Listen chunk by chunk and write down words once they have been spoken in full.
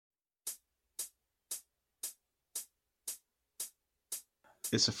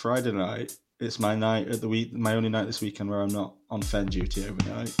It's a Friday night. It's my night at the week, my only night this weekend where I'm not on Fen duty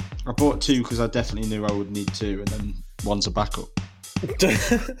overnight. I bought two because I definitely knew I would need two, and then one's a backup.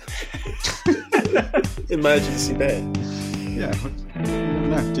 Emergency bit. Yeah,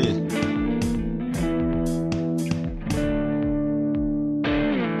 no, do you?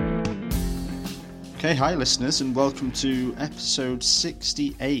 Okay, hi listeners, and welcome to episode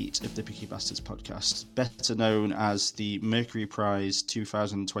 68 of the Picky Bastards podcast, better known as the Mercury Prize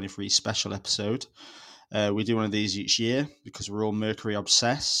 2023 special episode. We do one of these each year because we're all Mercury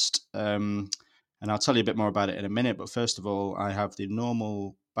obsessed, and I'll tell you a bit more about it in a minute, but first of all, I have the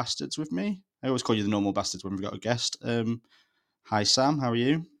normal bastards with me. I always call you the normal bastards when we've got a guest. Hi Sam, how are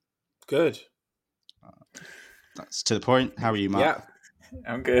you? Good. That's to the point. How are you, Matt?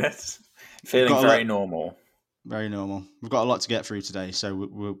 Yeah, I'm good. Feeling very normal. Very normal. We've got a lot to get through today, so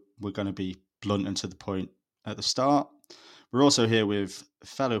we're going to be blunt and to the point at the start. We're also here with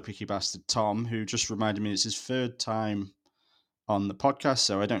fellow Picky Bastard Tom, who just reminded me it's his third time on the podcast,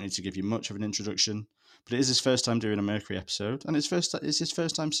 so I don't need to give you much of an introduction. But it is his first time doing a Mercury episode, and it's his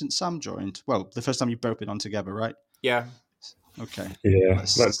first time since Sam joined. Well, the first time you've both been on together, right? Yeah. Okay. Yeah,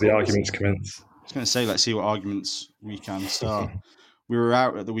 let the arguments commence. I was going to say, let's see what arguments we can start. We were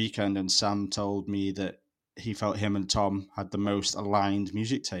out at the weekend and Sam told me that he felt him and Tom had the most aligned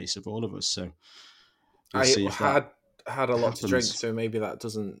music taste of all of us. So I had a lot to drink, so maybe that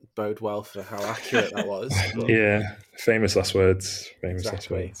doesn't bode well for how accurate that was. But... Yeah, famous last words. Last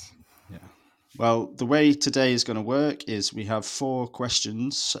words. Yeah. Well, the way today is going to work is we have 4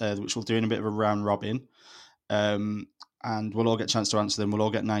 questions, which we'll do in a bit of a round robin. And we'll all get a chance to answer them. We'll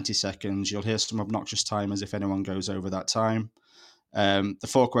all get 90 seconds. You'll hear some obnoxious timers if anyone goes over that time. The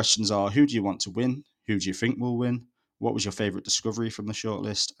 4 questions are: who do you want to win? Who do you think will win? What was your favourite discovery from the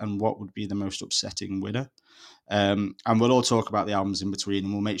shortlist? And what would be the most upsetting winner? And we'll all talk about the albums in between,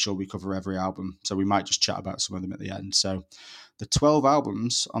 and we'll make sure we cover every album. So we might just chat about some of them at the end. So the 12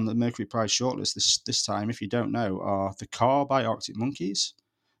 albums on the Mercury Prize shortlist this time, if you don't know, are The Car by Arctic Monkeys,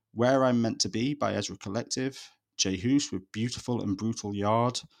 Where I'm Meant to Be by Ezra Collective, Jay Hoos with Beautiful and Brutal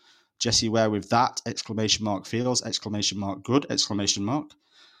Yard, Jessie Ware with That! Feels! Good!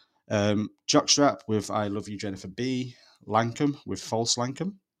 Jockstrap with I Love You Jennifer B, Lankum with False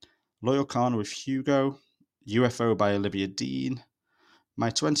Lankum, Loyal Kana with Hugo, UFO by Olivia Dean,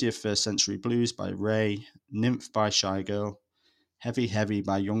 My 20th First Century Blues by Ray, Nymph by Shy Girl, Heavy Heavy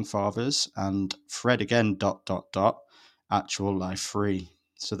by Young Fathers, and Fred Again ... Actual Life Free.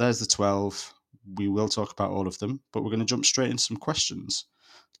 So there's the 12. We will talk about all of them, but we're going to jump straight into some questions.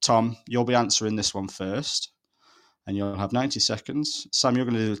 Tom, you'll be answering this one first, and you'll have 90 seconds. Sam, you're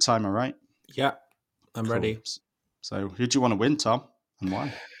going to do the timer, right? Yeah, I'm ready. So who do you want to win, Tom, and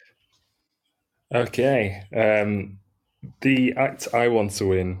why? Okay. The act I want to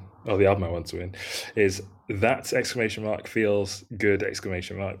win, or the album I want to win, is That! Feels Good!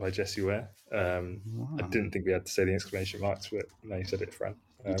 By Jessie Ware. Wow. I didn't think we had to say the exclamation marks, but now you said it, Fran.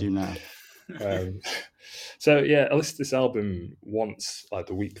 You do now. So yeah, I listened to this album once, like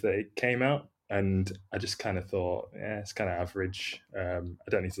the week that it came out, and I just kind of thought, yeah, it's kind of average. I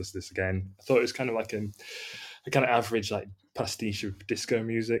don't need to listen to this again. I thought it was kind of like a kind of average, like pastiche of disco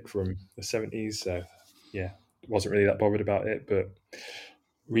music from the 70s. So yeah, wasn't really that bothered about it. But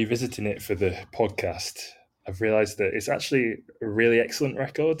revisiting it for the podcast, I've realised that it's actually a really excellent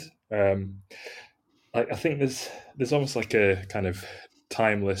record. I think there's almost like a kind of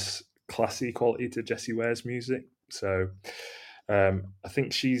timeless, classy quality to Jessie Ware's music. So I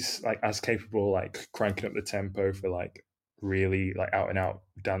think she's like as capable, like cranking up the tempo for like really like out and out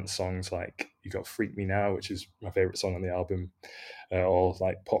dance songs. Like you got Freak Me Now, which is my favorite song on the album, or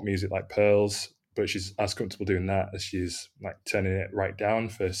like pop music like Pearls. But she's as comfortable doing that as she's like turning it right down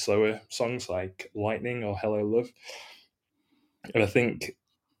for slower songs like Lightning or Hello Love. And I think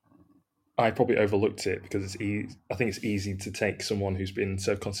I probably overlooked it because I think it's easy to take someone who's been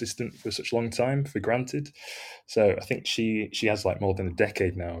so consistent for such a long time for granted. So I think she has like more than a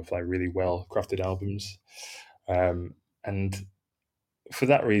decade now of like really well crafted albums, and for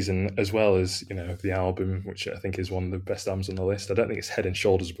that reason, as well as the album, which I think is one of the best albums on the list. I don't think it's head and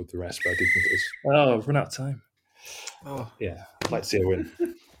shoulders above the rest, but I did think it was. Oh, I've run out of time. Oh yeah, I'd like to see a win.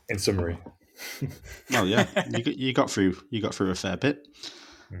 In summary. Well, yeah, you got through a fair bit.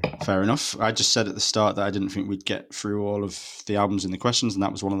 Fair enough. I just said at the start that I didn't think we'd get through all of the albums in the questions, and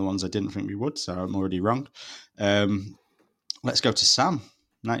that was one of the ones I didn't think we would, so I'm already wrong. Let's go to Sam.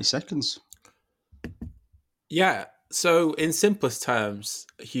 90 seconds. Yeah, so in simplest terms,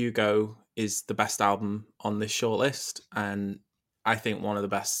 Hugo is the best album on this shortlist, and I think one of the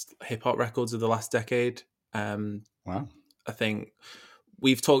best hip-hop records of the last decade. Wow. I think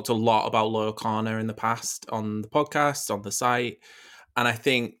we've talked a lot about Loyal Corner in the past on the podcast, on the site, and I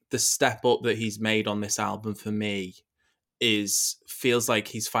think the step up that he's made on this album for me feels like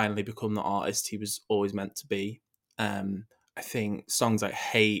he's finally become the artist he was always meant to be. I think songs like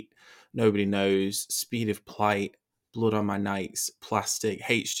Hate, Nobody Knows, Speed of Plight, Blood on My Nights, Plastic,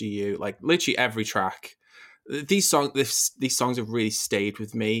 HGU, like literally every track. These songs have really stayed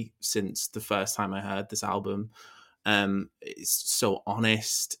with me since the first time I heard this album. It's so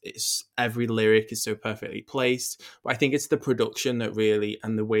honest. It's every lyric is so perfectly placed. But I think it's the production that really,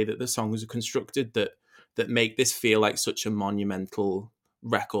 and the way that the songs are constructed, that make this feel like such a monumental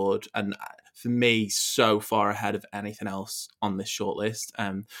record. And for me, so far ahead of anything else on this shortlist.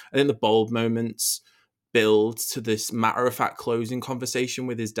 I think the bold moments build to this matter-of-fact closing conversation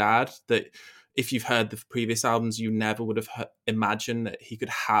with his dad that, if you've heard the previous albums, you never would have imagined that he could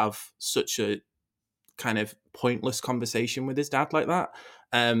have such a kind of pointless conversation with his dad like that.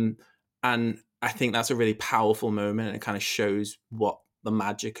 And I think that's a really powerful moment, and it kind of shows what the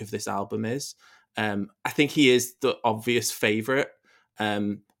magic of this album is. I think he is the obvious favourite.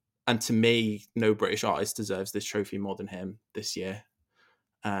 And to me, no British artist deserves this trophy more than him this year.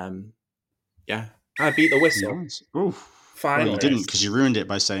 Yeah. I beat the whistle. Nice. Ooh. Finally. Well, you didn't, because you ruined it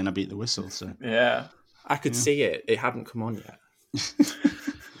by saying I beat the whistle. So Yeah. I could see it. It hadn't come on yet.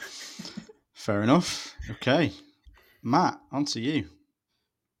 Fair enough. Okay. Matt, on to you.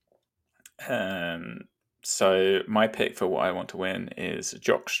 So my pick for what I want to win is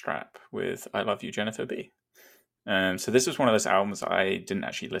Jockstrap with I Love You, Jennifer B. So this was one of those albums I didn't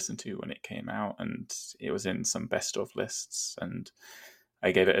actually listen to when it came out, and it was in some best of lists, and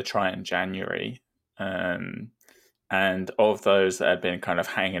I gave it a try in January. And of those that had been kind of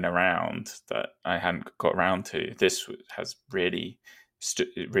hanging around that I hadn't got around to, this has really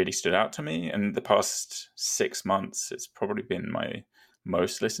stood out to me. And the past 6 months, it's probably been my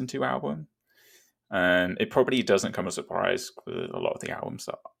most listened to album. And it probably doesn't come as a surprise with a lot of the albums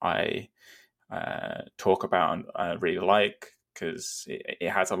that I talk about and I really like, because it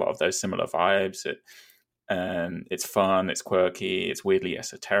has a lot of those similar vibes. It's fun, it's quirky, it's weirdly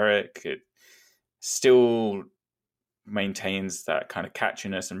esoteric. It still maintains that kind of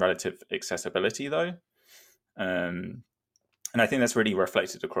catchiness and relative accessibility, though. And I think that's really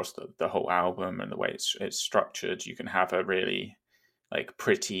reflected across the whole album and the way it's structured. You can have a really like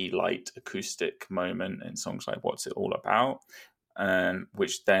pretty light acoustic moment in songs like What's It All About,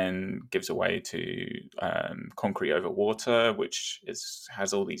 which then gives away to Concrete Over Water, which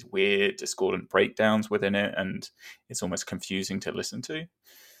has all these weird discordant breakdowns within it, and it's almost confusing to listen to.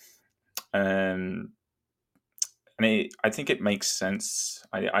 I think it makes sense.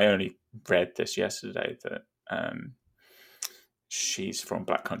 I only read this yesterday that she's from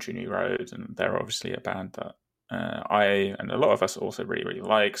Black Country New Road, and they're obviously a band that I and a lot of us also really, really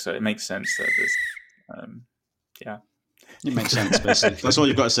like. So it makes sense that there's, yeah. It makes sense, basically. That's all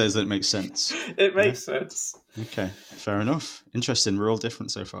you've got to say, is that it makes sense. It makes sense. Okay, fair enough. Interesting. We're all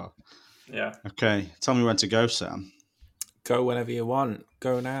different so far. Yeah. Okay, tell me when to go, Sam. Go whenever you want.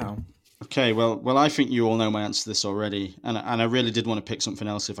 Go now. Okay, well, I think you all know my answer to this already, and I really did want to pick something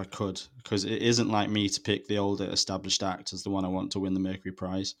else if I could, because it isn't like me to pick the older established act as the one I want to win the Mercury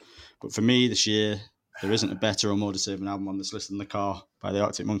Prize. But for me this year, there isn't a better or more deserving album on this list than The Car by the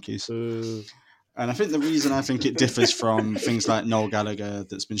Arctic Monkeys. And I think the reason I think it differs from things like Noel Gallagher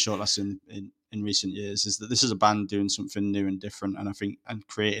that's been shortlisted in recent years is that this is a band doing something new and different, and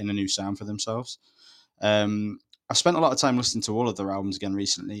creating a new sound for themselves. I've spent a lot of time listening to all of their albums again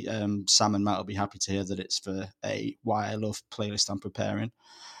recently. Sam and Matt will be happy to hear that it's for a Why I Love playlist I'm preparing.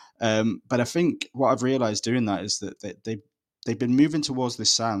 But I think what I've realised doing that is that they've been moving towards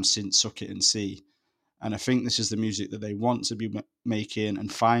this sound since Suck It and See. And I think this is the music that they want to be making,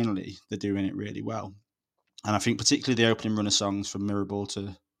 and finally they're doing it really well. And I think particularly the opening run of songs from Mirrorball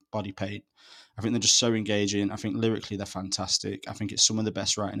to Body Paint, I think they're just so engaging. I think lyrically they're fantastic. I think it's some of the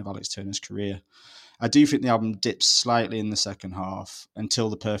best writing of Alex Turner's career. I do think the album dips slightly in the second half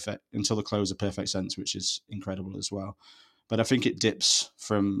until the close of Perfect Sense, which is incredible as well. But I think it dips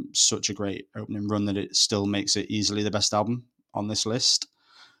from such a great opening run that it still makes it easily the best album on this list.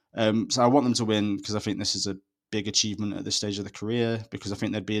 So I want them to win because I think this is a big achievement at this stage of the career, because I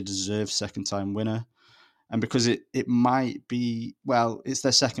think they'd be a deserved second-time winner. And because it might be, well, it's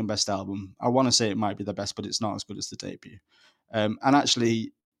their second best album. I want to say it might be the best, but it's not as good as the debut. And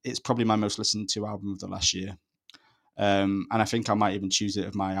actually, it's probably my most listened to album of the last year. And I think I might even choose it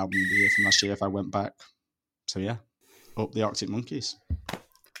as my album of the year from last year if I went back. So yeah, up the Arctic Monkeys.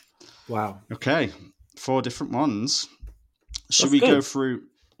 Wow. Okay, 4 different ones. Should we go through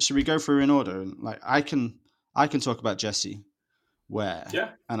in order? Like I can talk about Jessie, where. Yeah.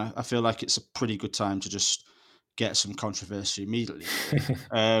 And I feel like it's a pretty good time to just get some controversy immediately.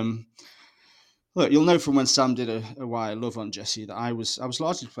 Look, you'll know from when Sam did a Why I Love on Jessie that I was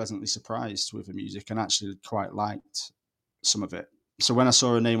largely pleasantly surprised with the music and actually quite liked some of it. So when I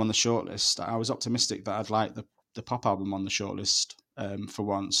saw her name on the shortlist, I was optimistic that I'd like the pop album on the shortlist for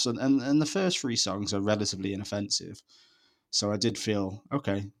once. And the first 3 songs are relatively inoffensive. So I did feel,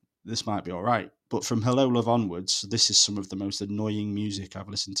 okay, this might be all right. But from Hello Love onwards, this is some of the most annoying music I've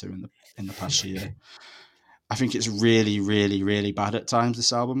listened to in the past year. I think it's really, really, really bad at times,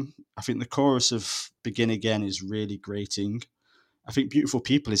 this album. I think the chorus of Begin Again is really grating. I think Beautiful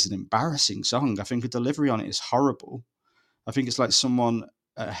People is an embarrassing song. I think the delivery on it is horrible. I think it's like someone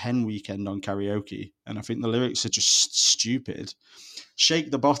at a hen weekend on karaoke, and I think the lyrics are just stupid. Shake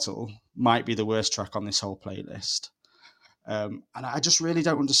the Bottle might be the worst track on this whole playlist. And I just really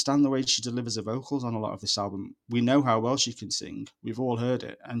don't understand the way she delivers her vocals on a lot of this album. We know how well she can sing. We've all heard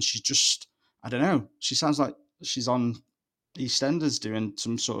it. And she just, I don't know, she sounds like she's on EastEnders doing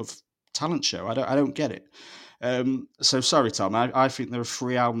some sort of talent show. I don't get it. So sorry, Tom. I think there are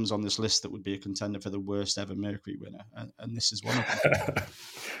 3 albums on this list that would be a contender for the worst ever Mercury winner, and this is one of them.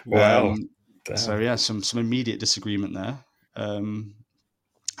 Wow. So yeah, some immediate disagreement there.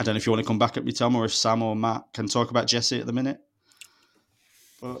 I don't know if you want to come back at me, Tom, or if Sam or Matt can talk about Jessie at the minute.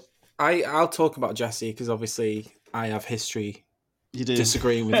 But I'll talk about Jessie because obviously I have history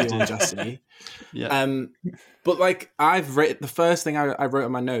disagreeing with you on Jessie. Yeah. But like I've written, the first thing I wrote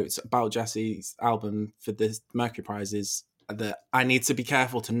in my notes about Jessie's album for this Mercury Prize is that I need to be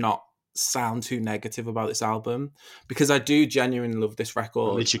careful to not sound too negative about this album because I do genuinely love this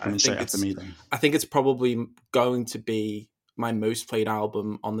record. At least you're coming straight after me then. I think it's probably going to be my most played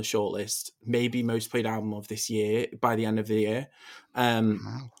album on the shortlist, maybe most played album of this year by the end of the year.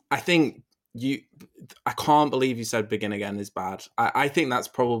 Wow. I think I can't believe you said Begin Again is bad. I think that's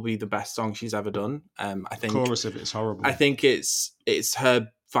probably the best song she's ever done. I think the chorus of it is horrible. I think it's her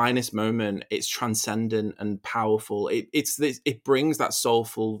finest moment. It's transcendent and powerful. It brings that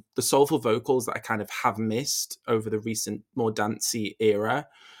soulful vocals that I kind of have missed over the recent more dancey era.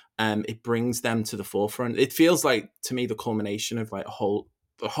 It brings them to the forefront. It feels like to me the culmination of like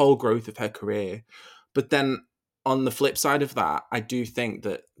the whole growth of her career. But then on the flip side of that, I do think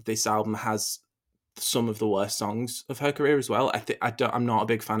that this album has some of the worst songs of her career as well. I'm not a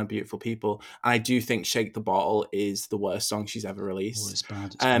big fan of Beautiful People, and I do think Shake the Bottle is the worst song she's ever released. Oh, it's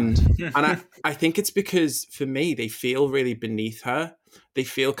bad. And I think it's because for me they feel really beneath her. They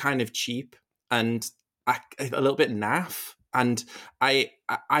feel kind of cheap and a little bit naff. And I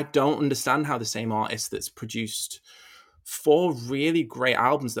don't understand how the same artist that's produced 4 really great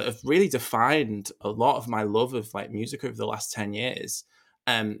albums that have really defined a lot of my love of like music over the last 10 years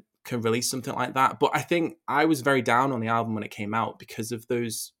can release something like that. But I think I was very down on the album when it came out because of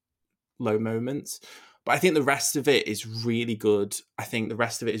those low moments. But I think the rest of it is really good. I think the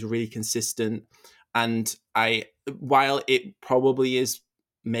rest of it is really consistent. And while it probably is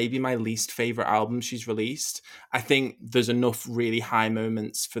maybe my least favorite album she's released, I think there's enough really high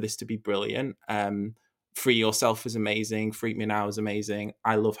moments for this to be brilliant. Free Yourself is amazing. Freak Me Now is amazing.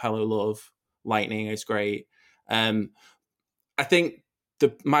 I love Hello Love. Lightning is great. I think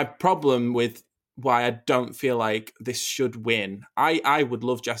my problem with why I don't feel like this should win, I would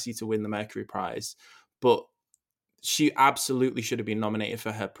love Jessie to win the Mercury Prize, but she absolutely should have been nominated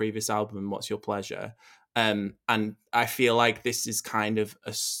for her previous album, What's Your Pleasure? And I feel like this is kind of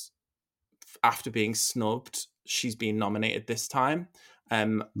after being snubbed, she's been nominated this time.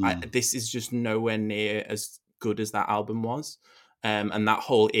 This is just nowhere near as good as that album was. And that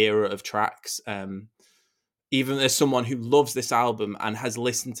whole era of tracks. Even as someone who loves this album and has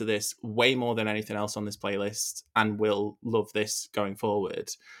listened to this way more than anything else on this playlist and will love this going forward.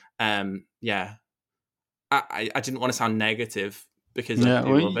 I didn't want to sound negative because I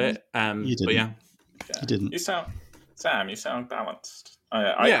do love it. You didn't. But yeah. You didn't. You sound balanced.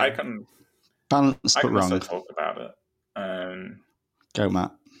 I can balanced but wrong. Talk about it. Go,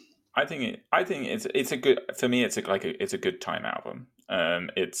 Matt. I think it's a good, for me. It's a good time album.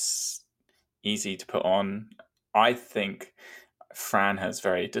 It's easy to put on. I think Fran has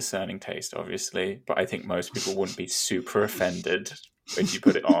very discerning taste, obviously, but I think most people wouldn't be super offended if you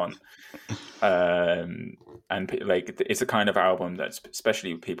put it on. And like it's a kind of album that's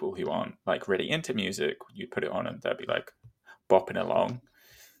especially people who aren't like really into music, you put it on and they'll be like bopping along.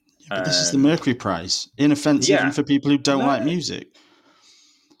 Yeah, but this is the Mercury Prize, inoffensive even for people who don't like music.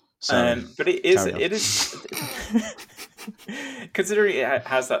 So, but it is considering it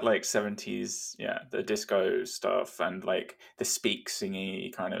has that like 70s, the disco stuff and like the speak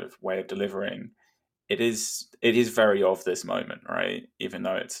singy kind of way of delivering. it is very of this moment, right? Even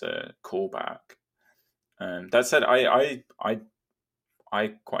though it's a callback. That said, I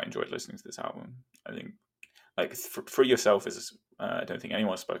quite enjoyed listening to this album. I think, like, Free Yourself is I don't think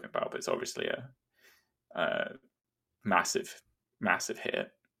anyone's spoken about, but it's obviously a massive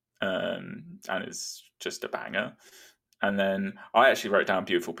hit, and it's just a banger. And then I actually wrote down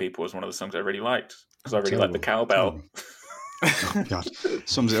Beautiful People as one of the songs I really liked, because I really like the cowbell. Oh, God,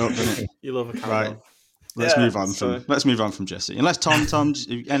 sums it up, doesn't it? You love a cowbell. Right. Let's move on from Jesse. Unless Tom,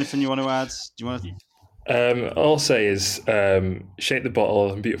 anything you want to add? Do you want to? All I'll say is Shake the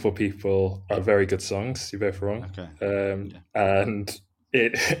Bottle and Beautiful People are very good songs. You're both wrong. Okay. And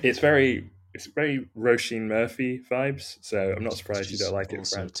it's very Roisin Murphy vibes, so I'm not surprised you don't like it,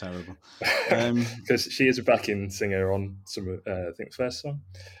 Fran. So terrible. Because she is a backing singer on some, I think, the first song.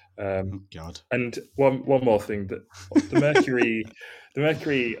 Oh, God. And one more thing, that the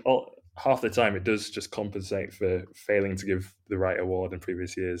Mercury, half the time it does just compensate for failing to give the right award in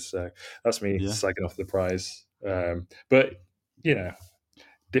previous years. So that's me slagging off the prize. But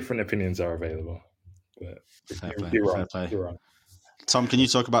different opinions are available. But you're wrong. You're wrong. Tom, can you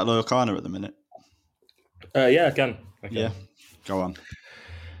talk about Loyal Corner at the minute? Yeah, I can. Yeah, go on.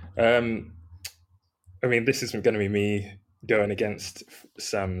 I mean, this isn't going to be me going against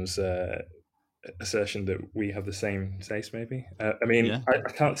Sam's assertion that we have the same taste, maybe. I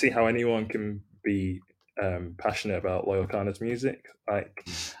can't see how anyone can be passionate about Loyal Corner's music. Like,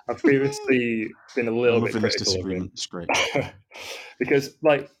 I've previously been a little bit critical of him. It's great. Because,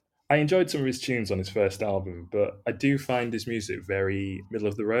 like, I enjoyed some of his tunes on his first album, but I do find his music very middle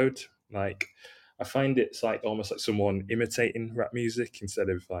of the road. Like, I find it's like almost like someone imitating rap music instead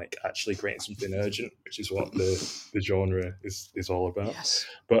of like actually creating something urgent, which is what the genre is all about. Yes.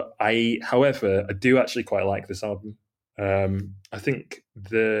 But however, I do actually quite like this album. I think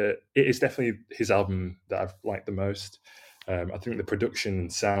it is definitely his album that I've liked the most. I think the production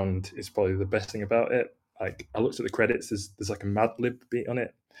and sound is probably the best thing about it. Like, I looked at the credits, there's like a Madlib beat on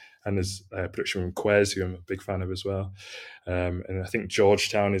it, and there's production from Quez, who I'm a big fan of as well. And I think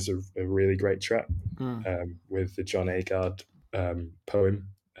Georgetown is a really great track with the John Agard poem,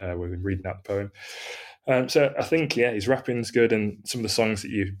 with him reading out the poem. So I think, his rapping's good, and some of the songs that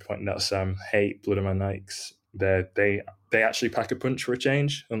you pointed out, Sam, Hate, Blood on My Nikes, they actually pack a punch for a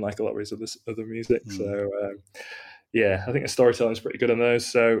change, unlike a lot of his other music. So I think the storytelling's pretty good on those.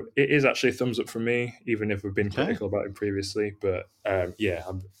 So it is actually a thumbs up for me, even if we've been critical about him previously. But I'm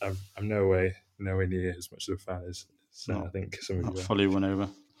nowhere near as much of a fan as I think some of you are. Fully won over.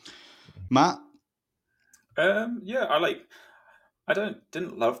 Matt? I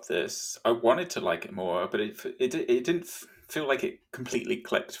didn't love this. I wanted to like it more, but it didn't feel like it completely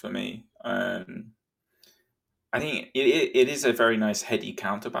clicked for me. I think it is a very nice heady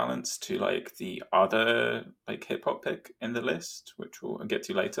counterbalance to like the other like hip hop pick in the list, which we'll get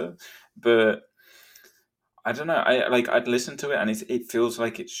to later. But I don't know. I'd listen to it, and it feels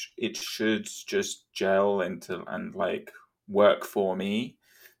like it should just gel into and like work for me.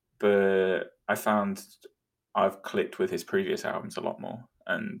 But I found I've clicked with his previous albums a lot more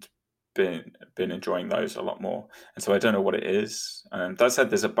and been enjoying those a lot more. And so I don't know what it is. That said,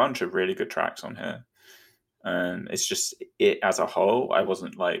 there's a bunch of really good tracks on here. It's just it as a whole. I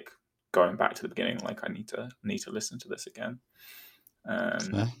wasn't like going back to the beginning. Like, I need to listen to this again.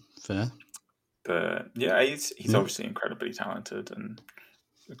 Fair. But yeah, he's obviously incredibly talented and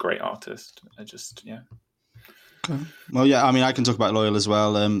a great artist. Okay. Well, yeah, I mean, I can talk about Loyal as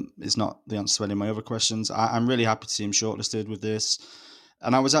well. It's not the answer to any of my other questions. I'm really happy to see him shortlisted with this.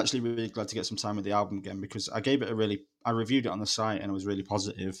 And I was actually really glad to get some time with the album again, because I reviewed it on the site and it was really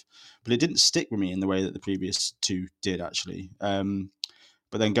positive, but it didn't stick with me in the way that the previous two did, actually.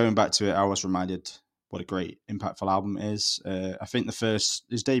 But then going back to it, I was reminded what a great, impactful album it is. I think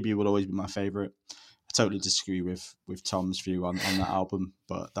his debut will always be my favourite. I totally disagree with Tom's view on that album,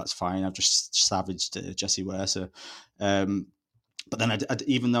 but that's fine. I've just savaged Jesse Werser. But then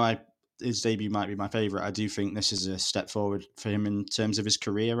even though his debut might be my favourite, I do think this is a step forward for him in terms of his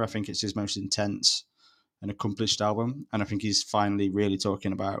career. I think it's his most intense and accomplished album, and I think he's finally really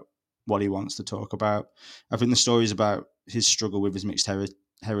talking about what he wants to talk about. I think the stories about his struggle with his mixed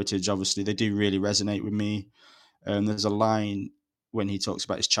heritage, obviously, they do really resonate with me. There's a line when he talks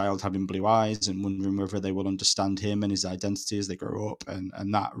about his child having blue eyes and wondering whether they will understand him and his identity as they grow up.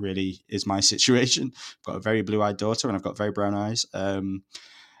 And that really is my situation. I've got a very blue-eyed daughter and I've got very brown eyes. And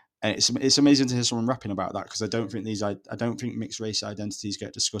it's amazing to hear someone rapping about that, because I don't think mixed race identities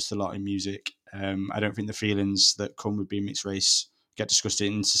get discussed a lot in music. I don't think the feelings that come with being mixed race get discussed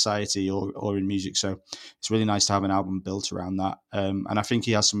in society or in music. So it's really nice to have an album built around that. And I think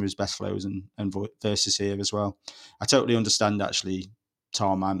he has some of his best flows and verses here as well. I totally understand actually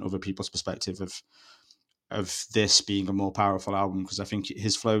Tom and other people's perspective of this being a more powerful album, because I think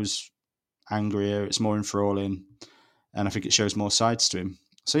his flow's angrier, it's more enthralling, and I think it shows more sides to him.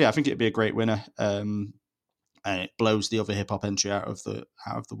 So yeah, I think it'd be a great winner. And it blows the other hip hop entry out of the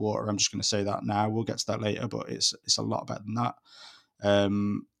water. I'm just going to say that now. We'll get to that later, but it's a lot better than that.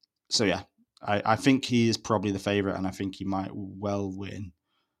 So yeah, I think he is probably the favorite, and I think he might well win,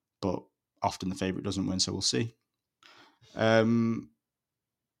 but often the favorite doesn't win, so we'll see.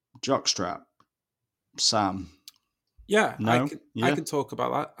 Jockstrap, Sam. Yeah, No? I can talk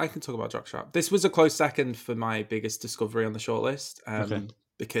about that. I can talk about Jockstrap. This was a close second for my biggest discovery on the shortlist, Okay.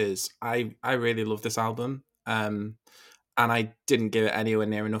 because I really love this album, and I didn't give it anywhere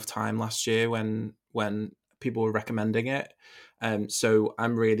near enough time last year when people were recommending it. So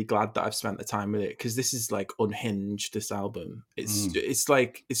I'm really glad that I've spent the time with it, because this is like unhinged. This album, it's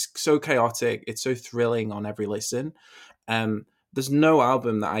like, it's so chaotic. It's so thrilling on every listen. There's no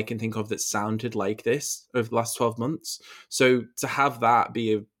album that I can think of that sounded like this over the last 12 months. So to have that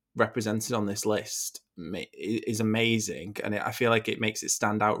be represented on this list is amazing. And I feel like it makes it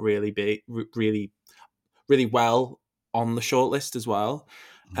stand out really big, really, really well on the shortlist as well.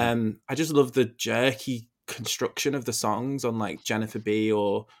 I just love the jerky construction of the songs on like Jennifer B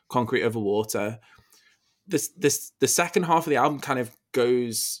or Concrete Over Water. The second half of the album kind of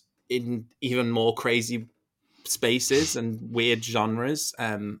goes in even more crazy spaces and weird genres.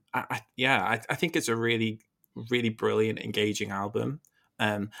 I think it's a really, really brilliant, engaging album.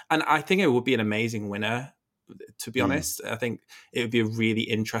 And I think it would be an amazing winner, to be honest. I think it would be a really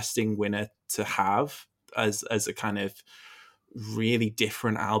interesting winner to have as a kind of really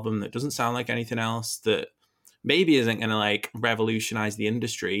different album that doesn't sound like anything else, that maybe isn't going to like revolutionize the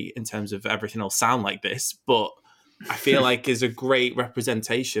industry in terms of everything will sound like this, but I feel like is a great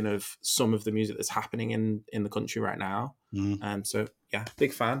representation of some of the music that's happening in the country right now. So yeah,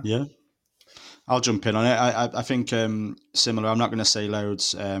 big fan. Yeah, I'll jump in on it. I think similar. I'm not going to say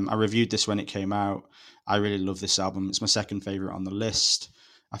loads. I reviewed this when it came out. I really love this album. It's my second favorite on the list.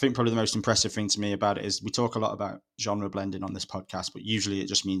 I think probably the most impressive thing to me about it is we talk a lot about genre blending on this podcast, but usually it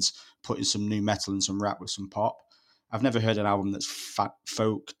just means putting some new metal and some rap with some pop. I've never heard an album that's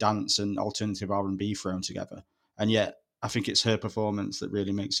folk, dance, and alternative R&B thrown together. And yet, I think it's her performance that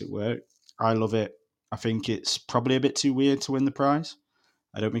really makes it work. I love it. I think it's probably a bit too weird to win the prize.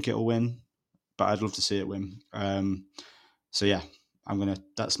 I don't think it'll win, but I'd love to see it win. So yeah,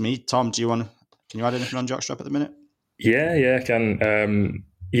 that's me. Tom, can you add anything on Jockstrap at the minute? Yeah, I can.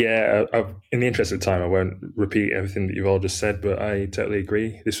 In the interest of time, I won't repeat everything that you've all just said, but I totally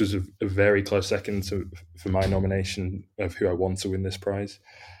agree. This was a very close second for my nomination of who I want to win this prize.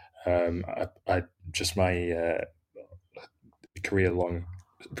 My career-long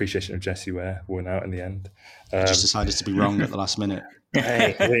appreciation of Jessie Ware won out in the end. Just decided to be wrong at the last minute.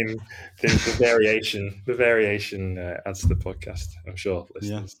 Hey, I mean, the variation adds to the podcast, I'm sure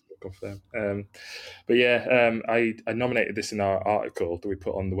listeners will confirm. I nominated this in our article that we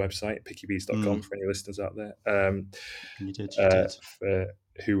put on the website, pickybees.com, for any listeners out there. You did. For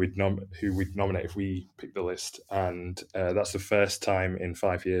who we'd nominate if we picked the list, and that's the first time in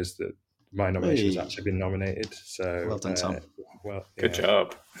 5 years that my nomination has actually been nominated. So well done, Tom. Good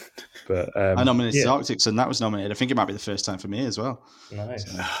job. But I nominated Arctics, and that was nominated. I think it might be the first time for me as well. Nice,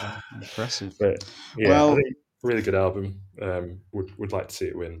 so, impressive. But I think really good album. Would like to see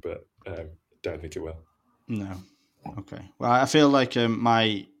it win, but don't think it will. No. Okay. Well, I feel like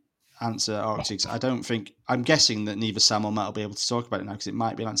my answer, Arctics, I'm guessing that neither Sam or Matt will be able to talk about it now because it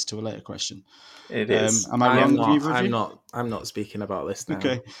might be an answer to a later question. It is. Am I wrong with either of you? I'm not speaking about this now.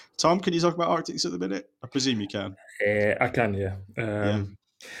 Okay. Tom, can you talk about Arctics at the minute? I presume you can. I can, yeah.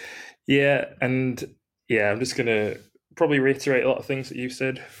 I'm just going to probably reiterate a lot of things that you've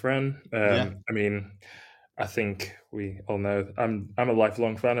said, Fran. I mean, I think we all know I'm a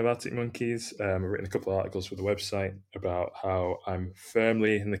lifelong fan of Arctic Monkeys. I've written a couple of articles for the website about how I'm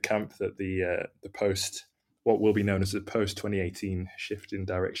firmly in the camp that the what will be known as the post 2018 shift in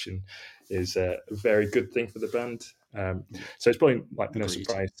direction is a very good thing for the band. So it's probably like no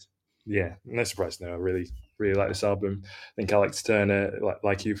surprise. Yeah, no surprise. No, I really like this album. I think Alex Turner,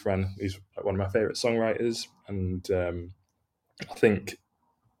 like you, Fran, is one of my favorite songwriters, and I think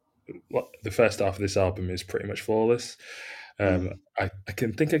the first half of this album is pretty much flawless. I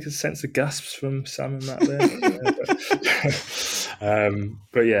can sense the gasps from Sam and Matt there.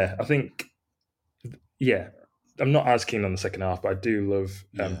 But yeah, I think I'm not as keen on the second half, but I do love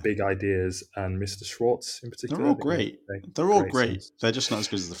Yeah. Big Ideas and Mr. Schwartz in particular. They're all I think great. They're all great. songs. They're just not as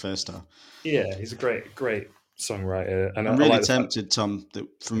good as the first half. Yeah, he's a great songwriter, and I'm I really like the fact- tempted, Tom, that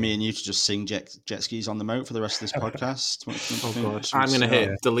for me and you to just sing jet skis on the moat for the rest of this podcast. Oh God, I'm going to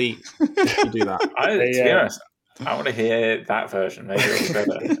hit delete if you do that. To be honest, I want to hear that version. Maybe it'll be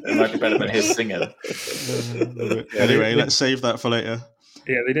better. It might be better than his singing. Anyway, let's save that for later.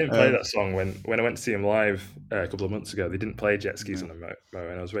 Yeah, they didn't play that song when I went to see him live a couple of months ago. They didn't play Jet Skis on the Moat,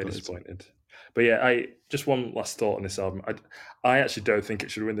 and I was very disappointed. But yeah, I just one last thought on this album. I actually don't think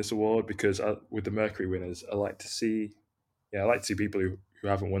it should win this award because with the Mercury winners, I like to see people who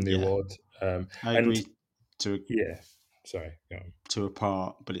haven't won the award. I agree Sorry. To a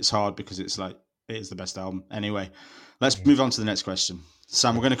part, but it's hard because it's like it is the best album. Anyway, let's move on to the next question.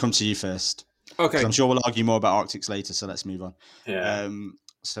 Sam, we're going to come to you first. Okay. I'm sure we'll argue more about Arctics later, so let's move on. Yeah.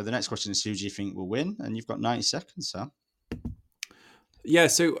 So the next question is, who do you think will win? And you've got 90 seconds, Sam. Yeah,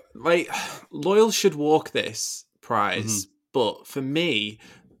 so Loyal should walk this prize, but for me,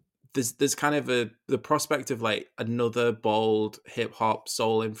 there's kind of the prospect of like another bold hip hop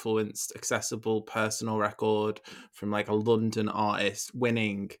soul influenced accessible personal record from like a London artist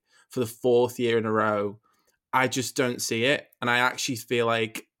winning for the 4th year in a row. I just don't see it, and I actually feel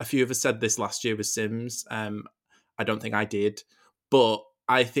like a few of us said this last year with Sims. I don't think I did, but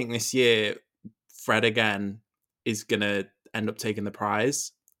I think this year Fred again is gonna end up taking the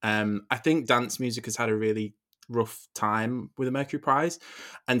prize. I think dance music has had a really rough time with the Mercury Prize,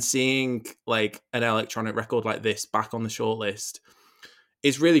 and seeing like an electronic record like this back on the shortlist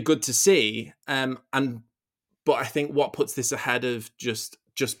is really good to see. But I think what puts this ahead of just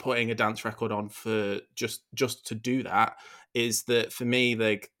putting a dance record on for just to do that is that for me,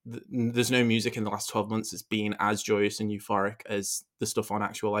 like there's no music in the last 12 months that's been as joyous and euphoric as the stuff on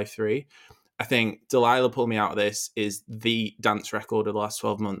Actual Life 3. I think Delilah Pull Me Out of This is the dance record of the last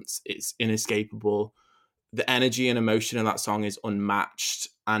 12 months. It's inescapable. The energy and emotion of that song is unmatched.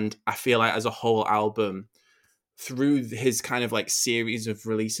 And I feel like as a whole album, through his kind of like series of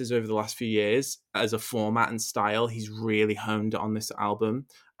releases over the last few years as a format and style, he's really honed it on this album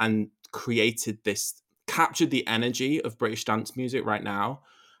and captured the energy of British dance music right now.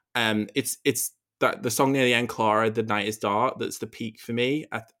 It's that the song near the end, Clara, The Night Is Dark, that's the peak for me.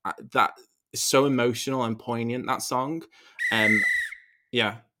 That is so emotional and poignant, that song.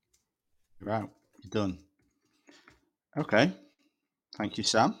 Yeah. Right, done. Okay. Thank you,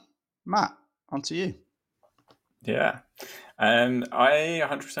 Sam. Matt, on to you. Yeah. I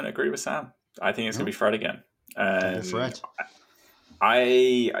 100% agree with Sam. I think it's going to be Fred again. Fred.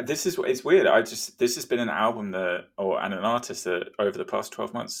 It's weird. This has been an album and an artist that over the past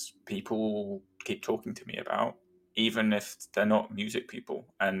 12 months, people keep talking to me about, even if they're not music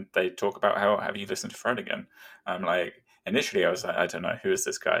people. And they talk about how, have you listened to Fred again? I'm like, initially I was like, I don't know, who is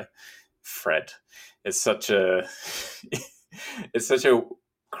this guy? Fred. It's such a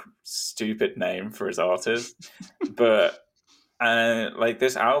stupid name for his artist, but like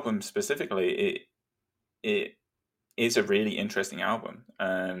this album specifically, it is a really interesting album.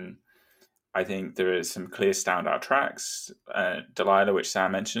 I think there is some clear standout tracks. Delilah, which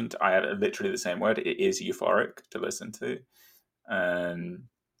Sam mentioned, I had literally the same word. It is euphoric to listen to.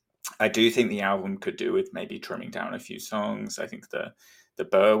 I do think the album could do with maybe trimming down a few songs. I think the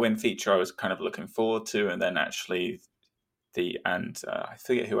Berwyn feature I was kind of looking forward to, and then actually I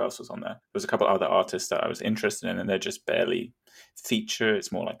forget who else was on there. There was a couple other artists that I was interested in, and they're just barely feature.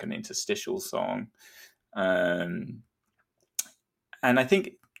 It's more like an interstitial song. And I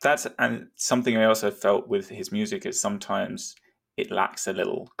think that's something I also felt with his music is sometimes it lacks a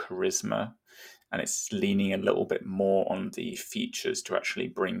little charisma, and it's leaning a little bit more on the features to actually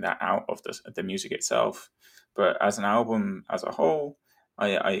bring that out of the music itself. But as an album as a whole,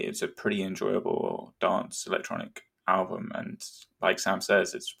 it's a pretty enjoyable dance electronic album, and like Sam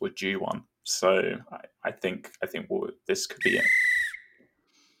says, we're due one. So I think this could be it.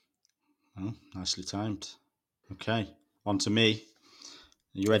 Oh, nicely timed. Okay, on to me.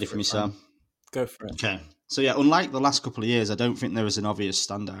 Are you ready for me, Sam? Go for it. Okay. So yeah, unlike the last couple of years, I don't think there is an obvious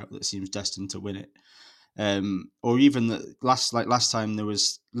standout that seems destined to win it. Or even that last time there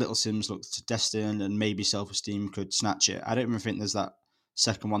was Little Sims looked destined, and maybe Self Esteem could snatch it. I don't even think there's that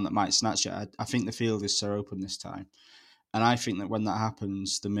second one that might snatch it. I think the field is so open this time, and I think that when that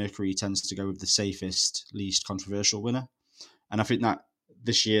happens, the Mercury tends to go with the safest, least controversial winner. And I think that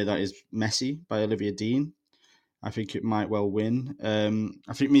this year that is Messy by Olivia Dean. I think it might well win.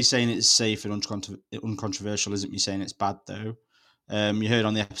 I think me saying it's safe and uncontroversial isn't me saying it's bad, though. You heard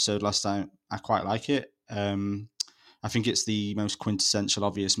on the episode last time, I quite like it. I think it's the most quintessential,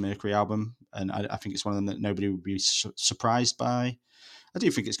 obvious Mercury album. and I think it's one of them that nobody would be surprised by. I do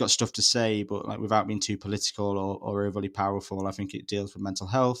think it's got stuff to say, but like without being too political or overly powerful. I think it deals with mental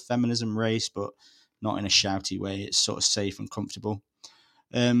health, feminism, race, but not in a shouty way. It's sort of safe and comfortable.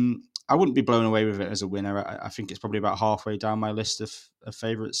 I wouldn't be blown away with it as a winner. I think it's probably about halfway down my list of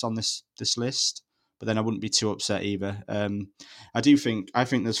favourites on this list, but then I wouldn't be too upset either. I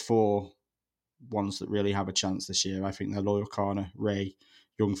think there's 4 ones that really have a chance this year. I think they're Loyal Kana, Ray,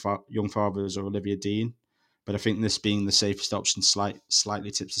 Young Fathers, or Olivia Dean. But I think this being the safest option slightly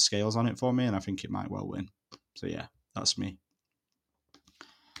tips the scales on it for me, and I think it might well win. So yeah, that's me.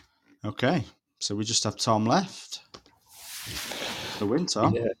 Okay, so we just have Tom left. The win,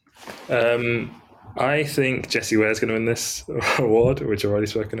 Tom. Yeah. I think Jessie Ware's going to win this award, which I've already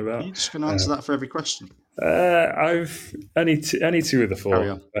spoken about. Are you just going to answer that for every question? I've only 2 of the 4. Carry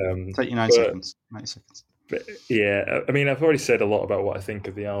on. Take your 90 seconds. 90 seconds. But yeah, I mean, I've already said a lot about what I think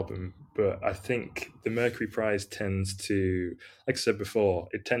of the album, but I think the Mercury Prize tends to, like I said before,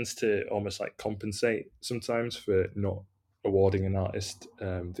 it tends to almost like compensate sometimes for not awarding an artist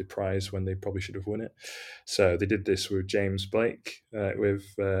the prize when they probably should have won it. So they did this with James Blake with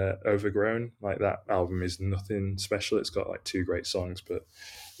Overgrown. Like, that album is nothing special. It's got like 2 great songs, but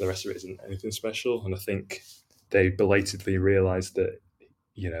the rest of it isn't anything special. And I think they belatedly realised that,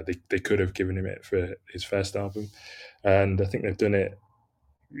 you know, they could have given him it for his first album. And I think they've done it.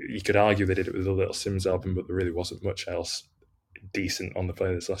 You could argue they did it with the Little Sims album, but there really wasn't much else decent on the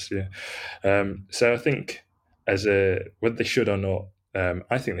playlist last year. So I think whether they should or not,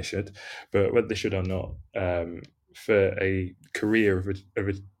 I think they should, but whether they should or not, for a career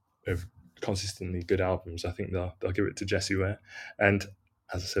of consistently good albums, I think they'll give it to Jessie Ware. And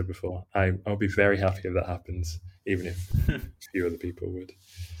as I said before, I'll be very happy if that happens, even if a few other people would.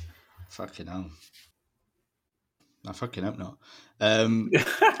 Fucking hell. I fucking hope not.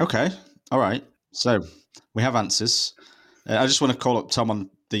 Okay. All right. So we have answers. I just want to call up Tom on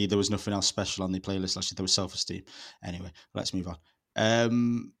there was nothing else special on the playlist last year. There was Self-Esteem. Anyway, let's move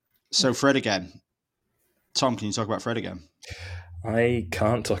on. So Fred again. Tom, can you talk about Fred again? I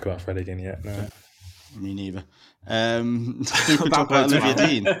can't talk about Fred again yet, no. Me neither. We could talk about Olivia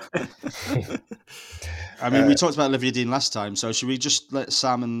Dean. I mean, we talked about Olivia Dean last time, so should we just let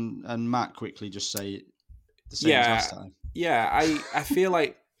Sam and Matt quickly just say the same as last time? Yeah, I feel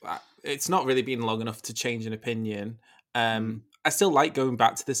like it's not really been long enough to change an opinion. I still like going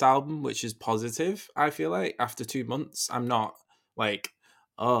back to this album, which is positive, I feel like. After 2 months, I'm not like,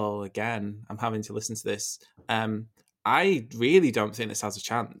 oh, again, I'm having to listen to this. I really don't think this has a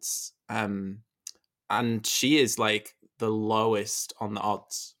chance. And she is like the lowest on the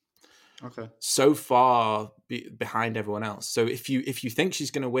odds. Okay. So far behind everyone else. So if you think she's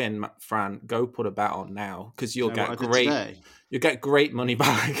going to win, Fran, go put a bet on now, because you'll get great money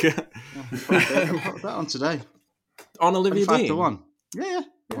back. Put a bet on today. On Olivia Dean. 5-1. Yeah.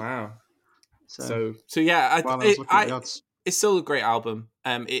 Wow. So yeah, it's still a great album.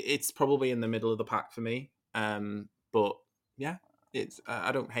 It's probably in the middle of the pack for me. But yeah, it's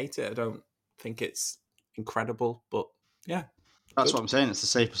I don't hate it. I don't think it's incredible, but yeah, that's what I'm saying. It's the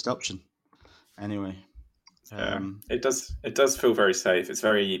safest option. Anyway, it does feel very safe. It's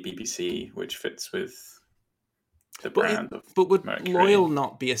very BBC, which fits with the brand. But would Mercury. Loyal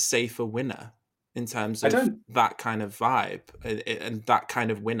not be a safer winner in terms of that kind of vibe and that kind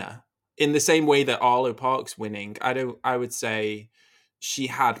of winner? In the same way that Arlo Park's winning, I would say she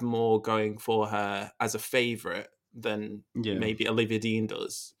had more going for her as a favourite than maybe Olivia Dean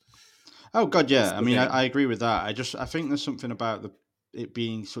does. Oh God, yeah. I mean, I agree with that. I think there's something about it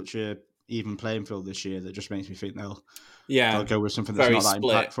being such a even playing field this year that just makes me think they'll go with something that's not that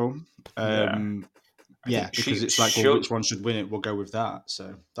impactful. Because it's like, well, which one should win it? We'll go with that.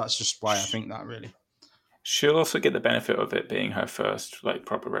 So that's just why I think that, really. She'll also get the benefit of it being her first like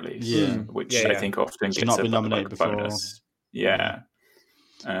proper release, which I think often gets not been nominated before. Bonus. Yeah.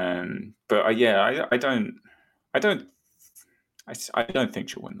 But I don't think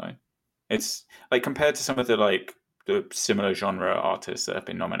she'll win though. It's like, compared to some of the similar genre artists that have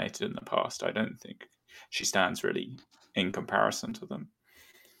been nominated in the past, I don't think she stands really in comparison to them.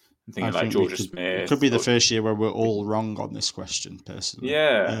 I'm thinking like Georgia Smith. It could be the first year where we're all wrong on this question, personally.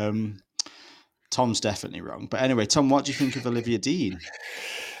 Yeah. Tom's definitely wrong. But anyway, Tom, what do you think of Olivia Dean?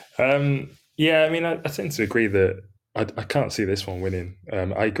 I mean, I tend to agree that I can't see this one winning.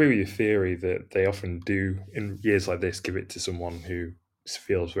 I agree with your theory that they often do, in years like this, give it to someone who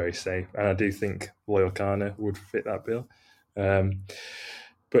feels very safe. And I do think Loyal Kana would fit that bill.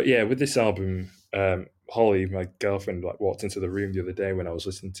 But yeah, with this album, Holly, my girlfriend, walked into the room the other day when I was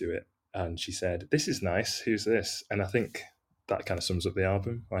listening to it, and she said, "This is nice. Who's this?" And I think that kind of sums up the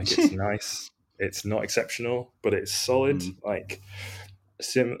album. Like, it's nice. It's not exceptional, but it's solid. Like,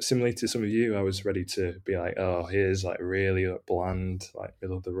 similarly to some of you, I was ready to be like, oh, here's like really bland, like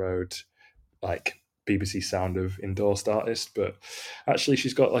middle of the road, like BBC sound of endorsed artist. But actually,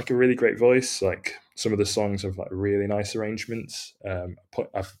 she's got like a really great voice. Like, some of the songs have like really nice arrangements.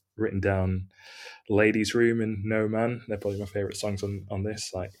 I've written down Ladies Room and No Man. They're probably my favorite songs on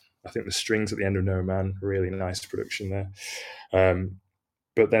this. Like, I think the strings at the end of No Man, really nice production there.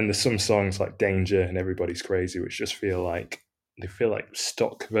 But then there's some songs like Danger and Everybody's Crazy, which just feel like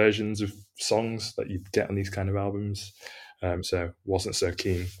stock versions of songs that you get on these kind of albums. So wasn't so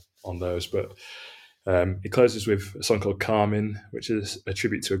keen on those. But it closes with a song called Carmen, which is a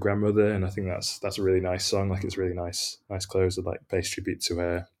tribute to her grandmother, and I think that's a really nice song. Like, it's a really nice closer, like pays tribute to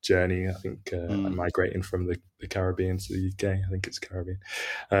her journey. I think like migrating from the Caribbean to the UK. I think it's Caribbean.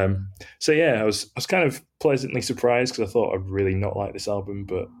 So yeah, I was kind of pleasantly surprised, because I thought I'd really not like this album,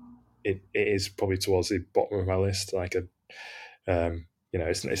 but it is probably towards the bottom of my list. Like,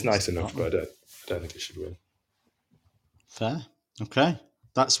 it's nice enough, but I don't think it should win. Fair. Okay.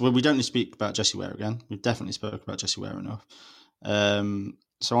 That's where we don't need to speak about Jessie Ware again. We've definitely spoken about Jessie Ware enough.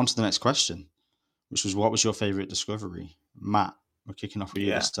 So on to the next question, which was, what was your favourite discovery? Matt, we're kicking off with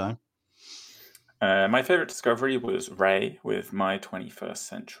you this time. My favourite discovery was Ray with My 21st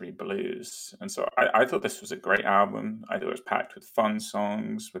Century Blues. And so I thought this was a great album. I thought it was packed with fun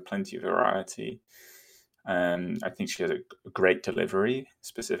songs, with plenty of variety. I think she has a great delivery,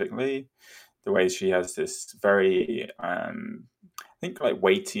 specifically. The way she has this very, I think, like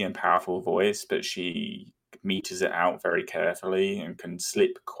weighty and powerful voice, but she meters it out very carefully and can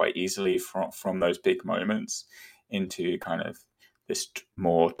slip quite easily from those big moments into kind of this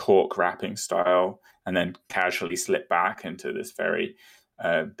more talk rapping style, and then casually slip back into this very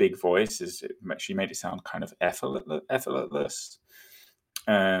big voice. She made it sound kind of effortless.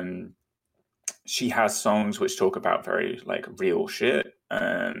 She has songs which talk about very like real shit,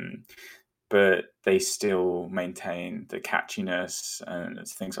 but they still maintain the catchiness, and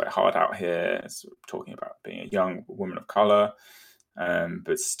it's things like Hard Out Here. It's talking about being a young woman of color,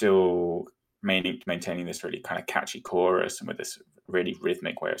 but still maintaining this really kind of catchy chorus and with this really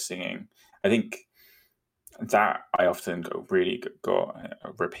rhythmic way of singing. I think that I often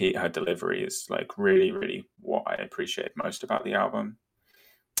repeat her delivery is like really, really what I appreciate most about the album.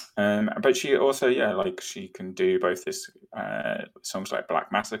 But she also, she can do both this songs like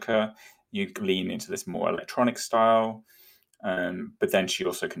Black Massacre. You lean into this more electronic style, but then she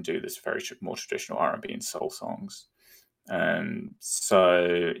also can do this very more traditional R&B and soul songs.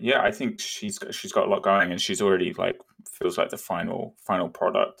 So yeah, I think she's got a lot going, and she's already feels like the final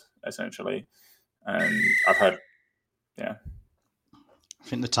product essentially. And I've heard, yeah. I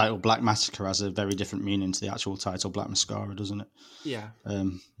think the title Black Massacre has a very different meaning to the actual title Black Mascara, doesn't it? Yeah.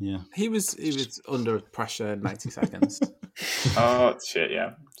 Yeah. He was under pressure in 90 seconds. Oh shit!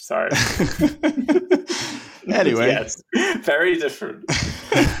 Yeah, sorry. Anyway, yes, very different.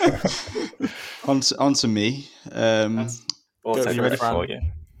 on to me. Also you ready for you?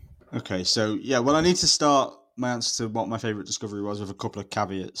 Okay, so yeah, well, I need to start my answer to what my favourite discovery was with a couple of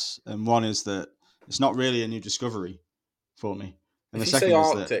caveats. And one is that it's not really a new discovery for me. And if the you second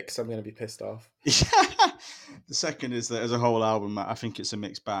say is Arctic, I'm going to be pissed off. The second is that as a whole album, I think it's a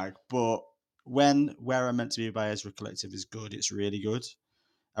mixed bag. But when Where I'm Meant to Be by Ezra Collective is good, it's really good.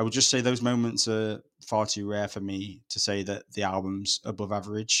 I would just say those moments are far too rare for me to say that the album's above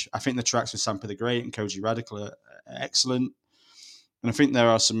average. I think the tracks with Sampa the Great and Koji Radical are excellent. And I think there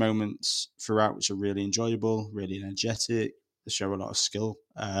are some moments throughout which are really enjoyable, really energetic. They show a lot of skill.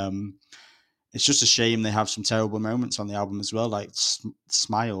 It's just a shame they have some terrible moments on the album as well, like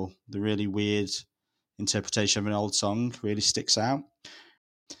Smile, the really weird interpretation of an old song, really sticks out.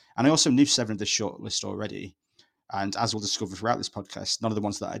 And I also knew 7 of this short list already. And as we'll discover throughout this podcast, none of the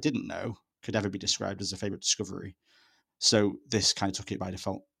ones that I didn't know could ever be described as a favourite discovery. So this kind of took it by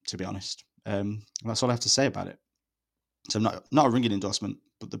default, to be honest. And that's all I have to say about it. So not a ringing endorsement,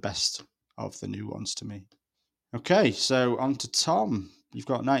 but the best of the new ones to me. Okay, so on to Tom. You've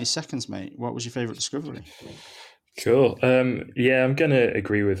got 90 seconds, mate. What was your favourite discovery? Cool. Yeah, I'm going to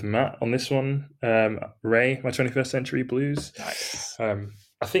agree with Matt on this one. Ray, My 21st Century Blues. Nice.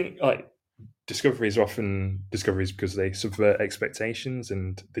 I think discoveries are often discoveries because they subvert expectations,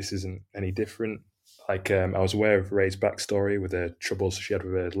 and this isn't any different. I was aware of Ray's backstory with the troubles she had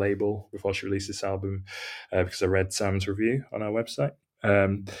with her label before she released this album, because I read Sam's review on our website.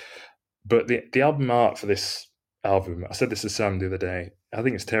 But the album art for this album, I said this to Sam the other day, I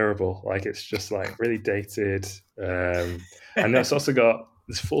think it's terrible. It's just really dated, and that's also got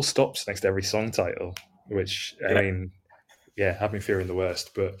there's full stops next to every song title, which I mean, have me fearing the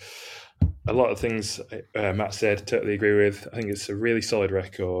worst. But a lot of things Matt said, totally agree with. I think it's a really solid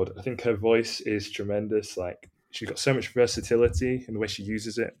record. I think her voice is tremendous. Like, she's got so much versatility in the way she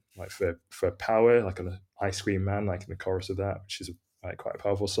uses it, like for power, like on the Ice Cream Man, like in the chorus of that, which is like quite a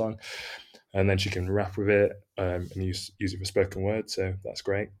powerful song. And then she can rap with it and use it for spoken word, so that's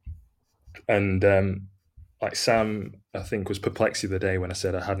great. And like Sam, I think, was perplexed the other day when I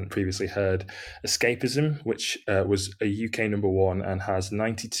said I hadn't previously heard Escapism, which was a UK #1 and has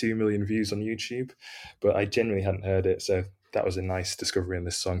 92 million views on YouTube. But I genuinely hadn't heard it, so that was a nice discovery in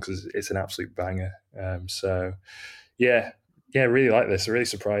this song because it's an absolute banger. So, really like this. I'm really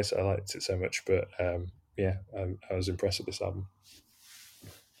surprised I liked it so much, but I was impressed with this album.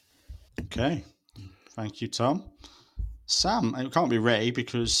 Okay, thank you, Tom. Sam, it can't be Ray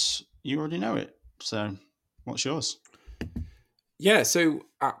because you already know it. So, what's yours? Yeah, so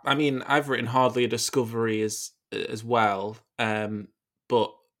I mean, I've written Hardly a Discovery as well,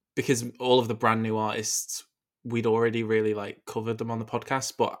 but because all of the brand new artists, we'd already really like covered them on the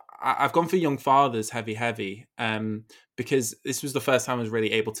podcast. But I've gone for Young Fathers, Heavy, because this was the first time I was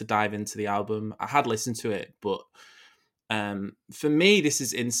really able to dive into the album. I had listened to it, but for me, this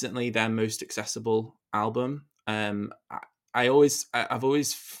is instantly their most accessible album. I've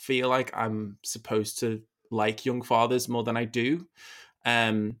always feel like I'm supposed to like Young Fathers more than I do.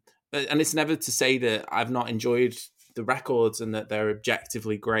 And it's never to say that I've not enjoyed the records and that they're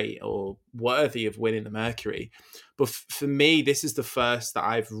objectively great or worthy of winning the Mercury. But for me, this is the first that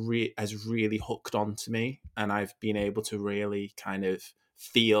has really hooked on to me, and I've been able to really kind of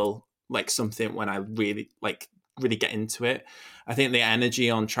feel like something when I really get into it. I think the energy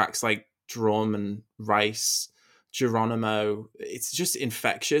on tracks like Drum and Rice, Geronimo, it's just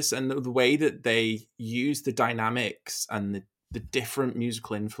infectious, and the way that they use the dynamics and the different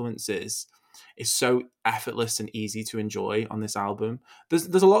musical influences is so effortless and easy to enjoy on this album. There's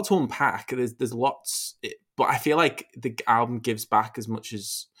a lot to unpack. There's lots, but I feel like the album gives back as much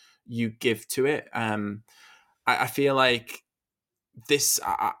as you give to it. I feel like this.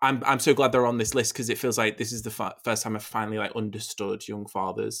 I'm so glad they're on this list because it feels like this is the first time I've finally like understood Young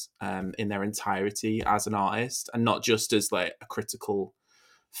Fathers in their entirety as an artist, and not just as like a critical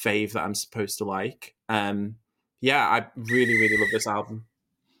fave that I'm supposed to like. I really, really love this album.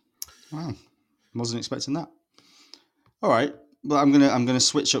 Wow, wasn't expecting that. All right, well, I'm gonna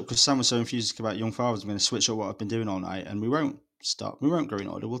switch up because Sam was so enthusiastic about Young Fathers. I'm gonna switch up what I've been doing all night, and we won't go in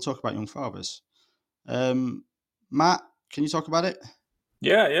order. We'll talk about Young Fathers. Matt, can you talk about it?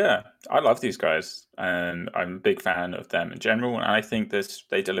 Yeah. I love these guys, and I'm a big fan of them in general. And I think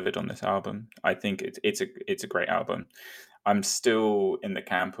they delivered on this album. I think it's a great album. I'm still in the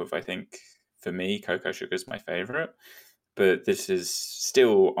camp of, I think, for me, Cocoa Sugar is my favorite, but this is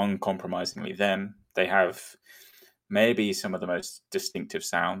still uncompromisingly them. They have maybe some of the most distinctive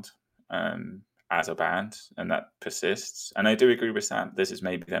sound as a band, and that persists. And I do agree with Sam. This is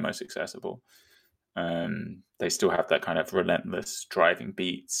maybe their most accessible. They still have that kind of relentless driving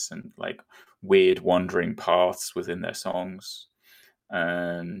beats and like weird wandering paths within their songs,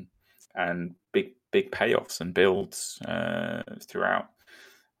 and big payoffs and builds throughout.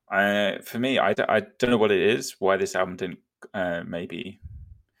 For me, I don't know what it is, why this album didn't maybe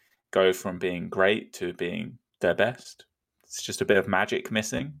go from being great to being their best. It's just a bit of magic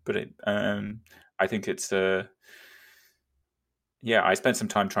missing, but I think it's I spent some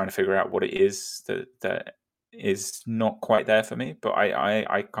time trying to figure out what it is that is not quite there for me, but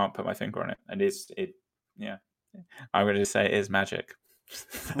I can't put my finger on it. And I'm going to say it is magic.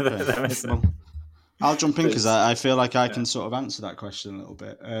 Okay. Well, I'll jump in because I feel like I can sort of answer that question a little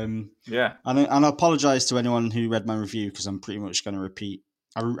bit. And I apologise to anyone who read my review because I'm pretty much going to repeat.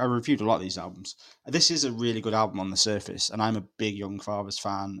 I reviewed a lot of these albums. This is a really good album on the surface, and I'm a big Young Fathers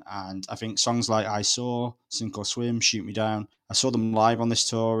fan. And I think songs like I Saw, Sink or Swim, Shoot Me Down, I saw them live on this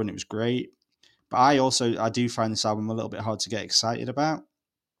tour and it was great. But I do find this album a little bit hard to get excited about.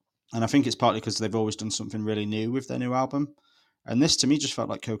 And I think it's partly because they've always done something really new with their new album. And this to me just felt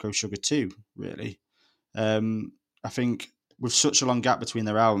like Cocoa Sugar 2, really. I think with such a long gap between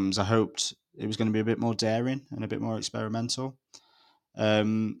their albums, I hoped it was going to be a bit more daring and a bit more experimental.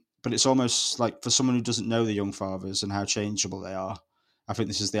 But it's almost like for someone who doesn't know the Young Fathers and how changeable they are, I think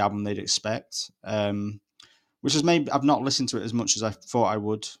this is the album they'd expect. Which is maybe I've not listened to it as much as I thought I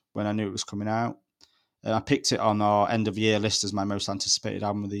would when I knew it was coming out. I picked it on our end of year list as my most anticipated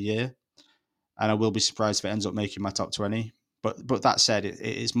album of the year, and I will be surprised if it ends up making my top 20. But that said, it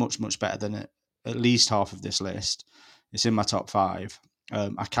is much better than at least half of this list. It's in my top 5.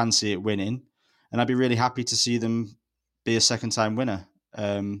 I can see it winning, and I'd be really happy to see them be a second-time winner.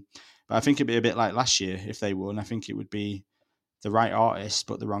 But I think it'd be a bit like last year if they won. I think it would be the right artist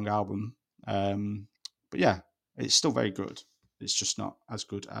but the wrong album. But yeah, it's still very good. It's just not as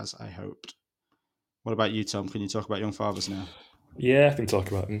good as I hoped. What about you, Tom? Can you talk about Young Fathers now? Yeah, I can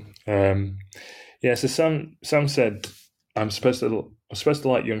talk about them. Yeah, so Sam said I'm supposed to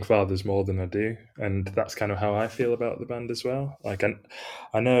like Young Fathers more than I do, and that's kind of how I feel about the band as well. Like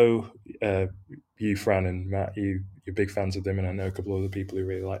I know you, Fran, and Matt, you're big fans of them, and I know a couple of other people who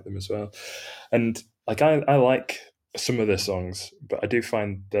really like them as well. And like I like some of their songs, but I do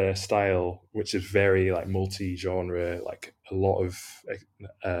find their style, which is very like multi-genre, like a lot of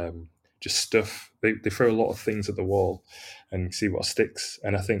just stuff. They throw a lot of things at the wall and see what sticks.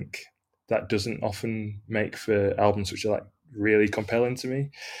 And I think that doesn't often make for albums which are like really compelling to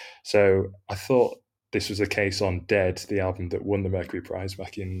me. So I thought this was the case on Dead, the album that won the Mercury Prize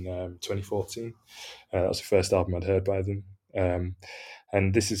back in 2014. That was the first album I'd heard by them.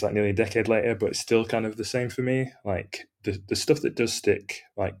 And this is like nearly a decade later, but it's still kind of the same for me. Like the stuff that does stick,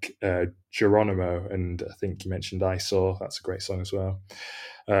 like Geronimo, and I think you mentioned I Saw, that's a great song as well.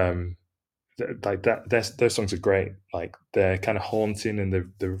 Like that, those songs are great. Like they're kind of haunting, and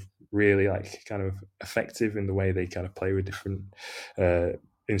they're really like kind of effective in the way they kind of play with different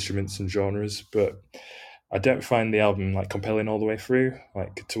instruments and genres. But I don't find the album like compelling all the way through.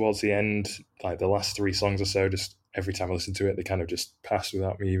 Like towards the end, like the last 3 songs or so, just every time I listen to it, they kind of just pass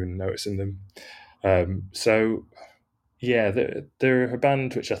without me even noticing them. So yeah, they're a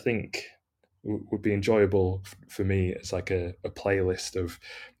band which I think would be enjoyable for me as like a playlist of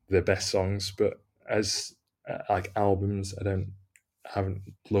the best songs, but as like albums, haven't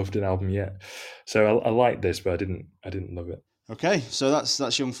loved an album yet. So I like this, but I didn't love it. Okay, so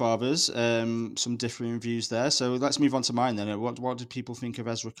that's Young Fathers. Some differing views there. So let's move on to mine then. What did people think of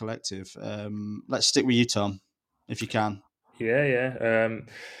Ezra Collective? Let's stick with you, Tom, if you can.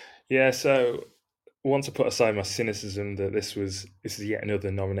 Yeah. So once I put aside my cynicism that this is yet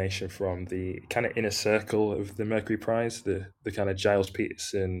another nomination from the kind of inner circle of the Mercury Prize, the kind of Giles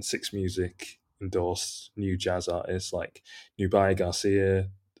Peterson, Six Music endorsed new jazz artists like Nubia Garcia,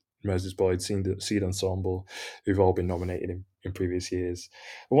 Moses Boyd, Seed Ensemble, who've all been nominated in previous years.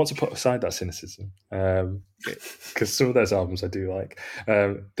 I want to put aside that cynicism because some of those albums I do like.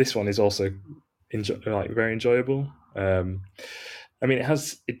 This one is also very enjoyable. I mean,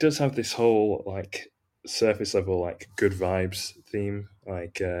 it does have this whole like surface level like good vibes theme.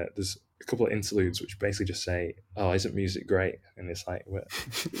 Like there's a couple of interludes which basically just say, "Oh, isn't music great?" And it's like, well,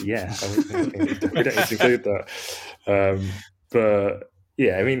 yeah, we don't need to include that. But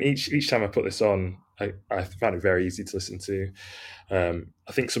yeah, I mean, each time I put this on, I found it very easy to listen to.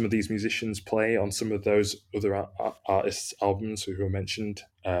 I think some of these musicians play on some of those other artists' albums who are mentioned,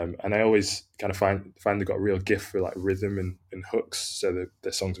 and I always kind of find they've got a real gift for like rhythm and hooks. So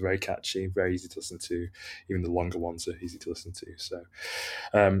their songs are very catchy, very easy to listen to. Even the longer ones are easy to listen to. So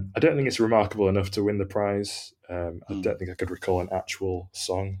I don't think it's remarkable enough to win the prize. I don't think I could recall an actual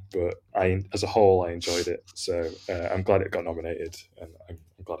song, but as a whole, I enjoyed it. So I'm glad it got nominated, and I'm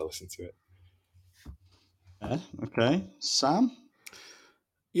glad I listened to it. Okay, Sam.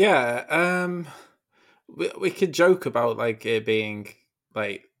 Yeah, we could joke about like it being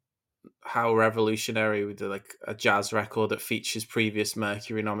like how revolutionary with like a jazz record that features previous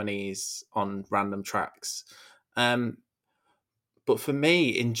Mercury nominees on random tracks. But for me,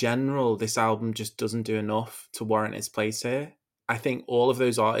 in general, this album just doesn't do enough to warrant its place here. I think all of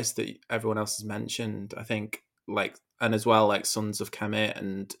those artists that everyone else has mentioned, I think like, and as well like Sons of Kemet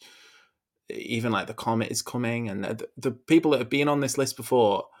and even like The Comet is Coming, and the people that have been on this list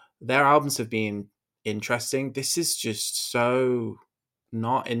before, their albums have been interesting. This is just so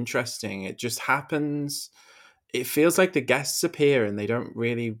not interesting. It just happens. It feels like the guests appear and they don't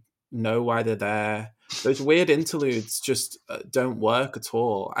really know why they're there. Those weird interludes just don't work at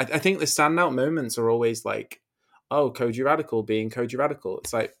all. I think the standout moments are always like, oh, Kojey Radical being Kojey Radical.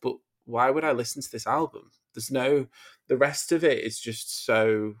 It's like, but why would I listen to this album? The rest of it is just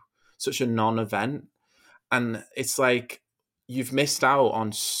such a non-event. And it's like, you've missed out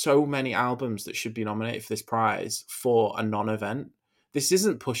on so many albums that should be nominated for this prize for a non-event. This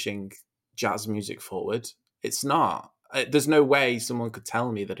isn't pushing jazz music forward. It's not. There's no way someone could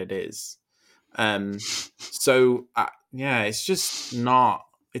tell me that it is. It's just not.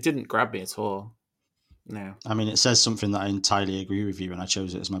 It didn't grab me at all. No. I mean, it says something that I entirely agree with you, and I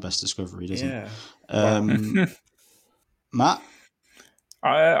chose it as my best discovery, doesn't it? Yeah. Matt?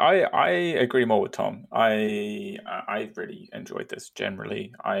 I agree more with Tom. I really enjoyed this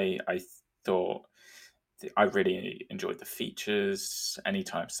generally. I thought I really enjoyed the features.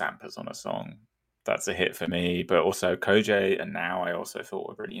 Anytime Sampa's on a song, that's a hit for me. But also Kojey and Now I also thought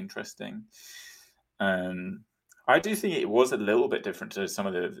were really interesting. I I do think it was a little bit different to some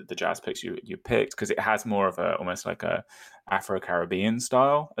of the jazz picks you picked, because it has more of a almost like a Afro-Caribbean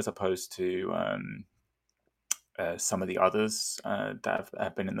style as opposed to some of the others that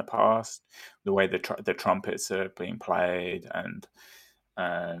have been in the past. The way the trumpets are being played, and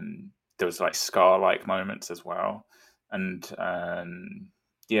there was like ska-like moments as well. And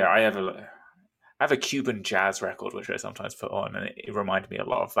yeah, I have a Cuban jazz record which I sometimes put on, and it reminded me a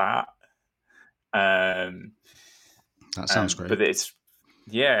lot of that. That sounds great. But it's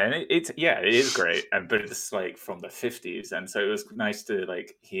it is great, but it's like from the 50s, and so it was nice to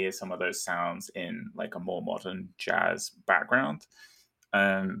like hear some of those sounds in like a more modern jazz background.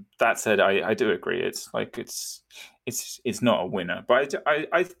 That said, I do agree. It's like it's not a winner, but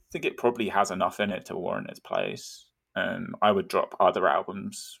I think it probably has enough in it to warrant its place. I would drop other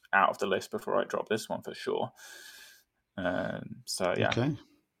albums out of the list before I drop this one for sure. So yeah. Okay,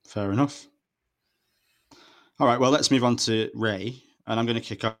 fair enough. All right, well, let's move on to Ray, and I'm going to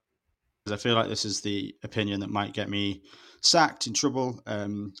kick off because I feel like this is the opinion that might get me sacked, in trouble.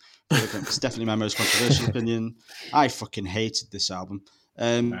 It's definitely my most controversial opinion. I fucking hated this album.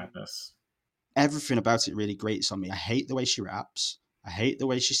 Madness. Everything about it really grates on me. I hate the way she raps. I hate the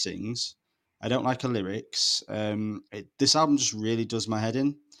way she sings. I don't like her lyrics. This album just really does my head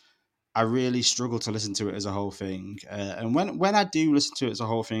in. I really struggle to listen to it as a whole thing. And when I do listen to it as a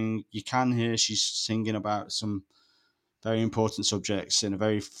whole thing, you can hear she's singing about some very important subjects in a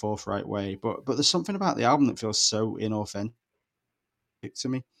very forthright way. But there's something about the album that feels so inauthentic to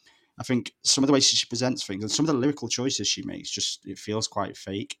me. I think some of the way she presents things and some of the lyrical choices she makes, it feels quite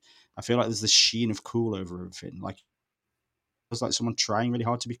fake. I feel like there's this sheen of cool over everything. Like it feels like someone trying really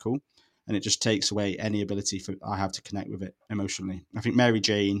hard to be cool, and it just takes away any ability I have to connect with it emotionally. I think Mary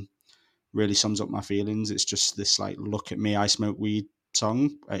Jane really sums up my feelings. It's just this like, look at me, I smoke weed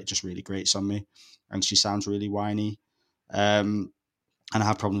song. It just really grates on me, and she sounds really whiny. And I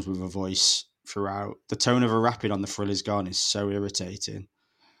have problems with her voice throughout. The tone of her rapping on The Thrill Is Gone is so irritating.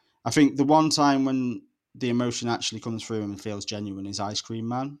 I think the one time when the emotion actually comes through and feels genuine is Ice Cream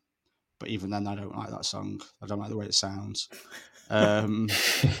Man. But even then, I don't like that song. I don't like the way it sounds.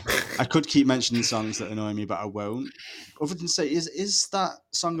 I could keep mentioning songs that annoy me, but I won't. Other than say, is that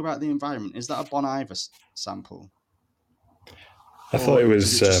song about the environment? Is that a Bon Iver sample? I thought it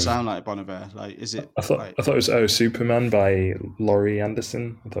was. Does it just sound like Bon Iver? Like, is it? I thought it was "Oh Superman" by Laurie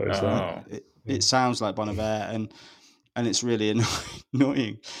Anderson. I thought it was that. It sounds like Bon Iver, and it's really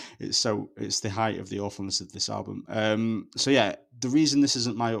annoying. It's the height of the awfulness of this album. So yeah, the reason this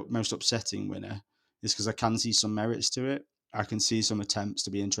isn't my most upsetting winner is because I can see some merits to it. I can see some attempts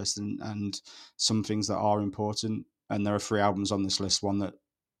to be interesting and some things that are important. And there are 3 albums on this list, one that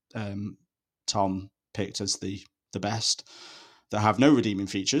Tom picked as the best, that have no redeeming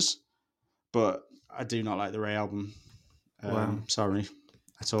features. But I do not like the Ray album. Wow. Sorry,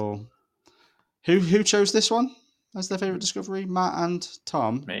 at all. Who chose this one as their favourite discovery? Matt and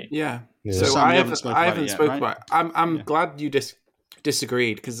Tom? Me. Yeah. So So Sam, I you haven't spoken right? about it. I'm Yeah. glad you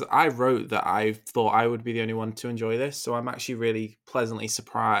disagreed, because I wrote that I thought I would be the only one to enjoy this. So I'm actually really pleasantly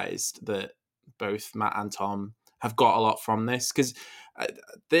surprised that both Matt and Tom have got a lot from this, because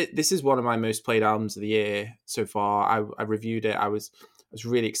this is one of my most played albums of the year so far. I reviewed it. I was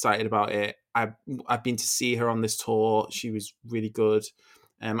really excited about it. I've been to see her on this tour. She was really good.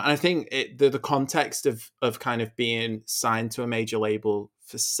 And I think the context of kind of being signed to a major label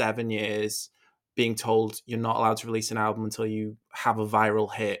for 7 years, being told you're not allowed to release an album until you have a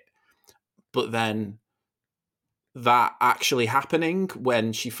viral hit, but then that actually happening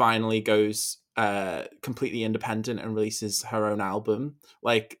when she finally goes completely independent and releases her own album,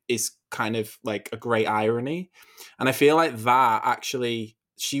 like, is kind of like a great irony. And I feel like that actually,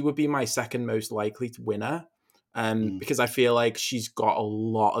 she would be my second most likely winner. Because I feel like she's got a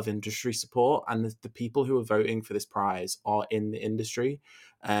lot of industry support, and the people who are voting for this prize are in the industry.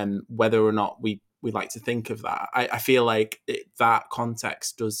 Whether or not we like to think of that, I feel like that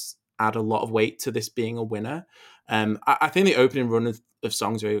context does add a lot of weight to this being a winner. I think the opening run of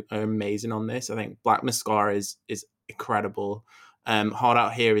songs are amazing on this. I think Black Mascara is incredible. Hard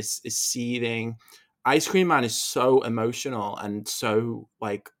Out Here is seething. Ice Cream Man is so emotional and so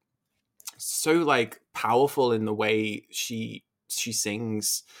powerful in the way she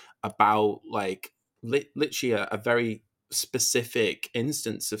sings about like literally a very specific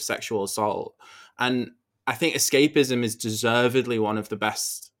instance of sexual assault. And I think Escapism is deservedly one of the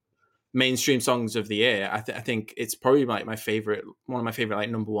best mainstream songs of the year. I think it's probably like one of my favorite like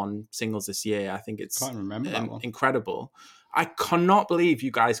number 1 singles this year. I think it's Can't remember that one. incredible. I cannot believe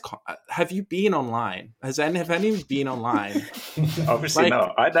you guys. Have you been online? Have any of you been online? Obviously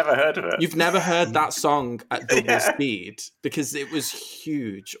not. I'd never heard of it. You've never heard that song at double Yeah. speed because it was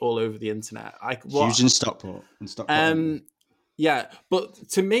huge all over the internet. Huge in Stockport. Yeah, but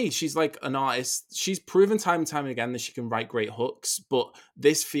to me, she's like an artist. She's proven time and time again that she can write great hooks, but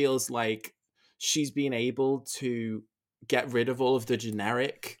this feels like she's been able to get rid of all of the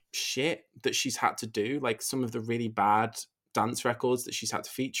generic shit that she's had to do, like some of the really bad dance records that she's had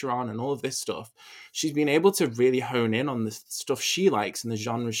to feature on and all of this stuff. She's been able to really hone in on the stuff she likes and the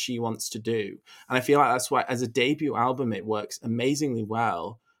genres she wants to do. And I feel like that's why, as a debut album, it works amazingly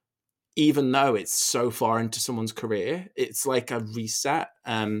well. Even though it's so far into someone's career, it's like a reset.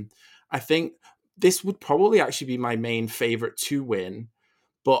 I think this would probably actually be my main favorite to win,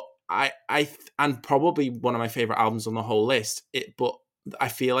 but and probably one of my favorite albums on the whole list. But I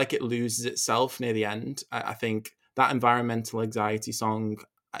feel like it loses itself near the end. I think that Environmental Anxiety song,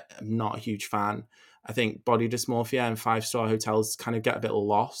 I'm not a huge fan. I think Body Dysmorphia and 5-Star Hotels kind of get a bit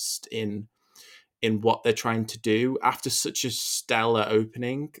lost in what they're trying to do after such a stellar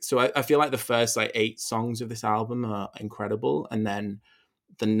opening. So I feel like the first 8 songs of this album are incredible, and then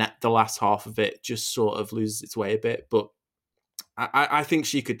the last half of it just sort of loses its way a bit. But I think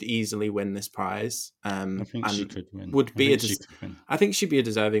she could easily win this prize. I think she could win. I think she'd be a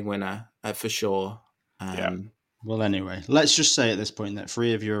deserving winner for sure. Well, anyway, let's just say at this point that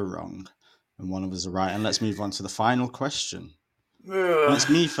 3 of you are wrong and 1 of us are right, and let's move on to the final question. And it's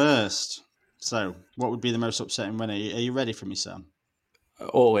me first. So, what would be the most upsetting winner? Are you ready for me, Sam?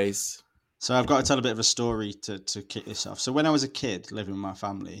 Always. So, I've got to tell a bit of a story to kick this off. So, when I was a kid living with my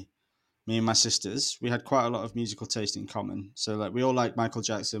family, me and my sisters, we had quite a lot of musical taste in common. So, we all like Michael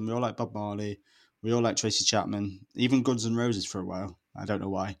Jackson, we all like Bob Marley, we all like Tracy Chapman, even Guns N' Roses for a while. I don't know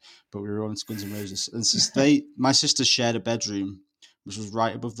why, but we were all into Guns N' Roses. And so my sisters shared a bedroom, which was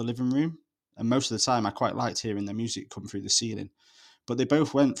right above the living room. And most of the time, I quite liked hearing their music come through the ceiling. But they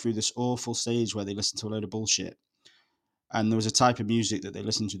both went through this awful stage where they listened to a load of bullshit. And there was a type of music that they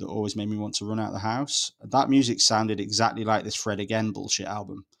listened to that always made me want to run out of the house. That music sounded exactly like this Fred Again bullshit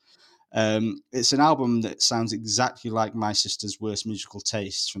album. It's an album that sounds exactly like my sister's worst musical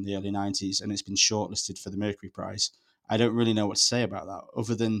tastes from the early 90s, and it's been shortlisted for the Mercury Prize. I don't really know what to say about that,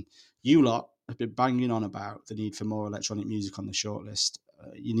 other than you lot have been banging on about the need for more electronic music on the shortlist.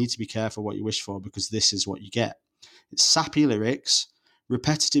 You need to be careful what you wish for, because this is what you get. It's sappy lyrics,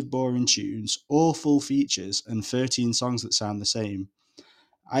 repetitive, boring tunes, awful features, and 13 songs that sound the same.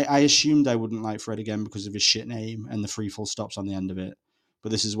 I assumed I wouldn't like Fred Again because of his shit name and the 3 full stops on the end of it,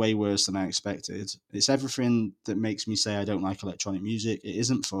 but this is way worse than I expected. It's everything that makes me say I don't like electronic music. It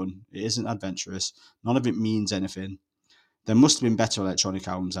isn't fun. It isn't adventurous. None of it means anything. There must have been better electronic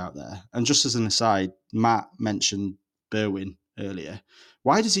albums out there. And just as an aside, Matt mentioned Berwyn earlier.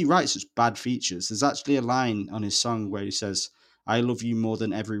 Why does he write such bad features? There's actually a line on his song where he says, "I love you more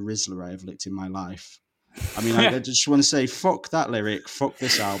than every Rizzler I have licked in my life." I mean, I just want to say, fuck that lyric, fuck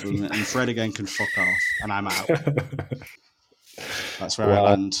this album, and Fred Again can fuck off, and I'm out. That's where I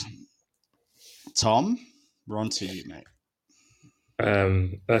land. Tom, we're on to you, mate.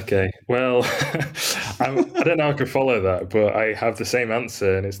 Okay, well, I don't know how I can follow that, but I have the same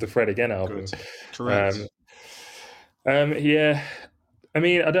answer, and it's the Fred Again album. Good. Correct. Yeah, I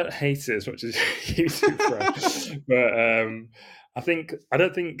mean, I don't hate it as much as you do, Fred, but I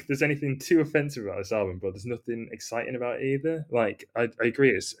don't think there's anything too offensive about this album, but there's nothing exciting about it either. Like, I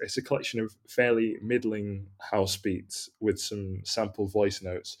agree, it's a collection of fairly middling house beats with some sampled voice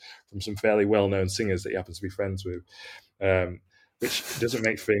notes from some fairly well-known singers that he happens to be friends with, which doesn't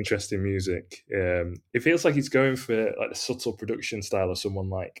make for interesting music. It feels like he's going for like the subtle production style of someone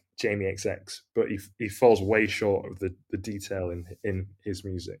like Jamie XX, but he falls way short of the detail in his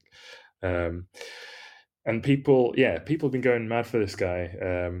music. And people have been going mad for this guy.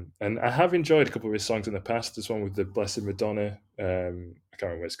 And I have enjoyed a couple of his songs in the past. There's one with the Blessed Madonna. I can't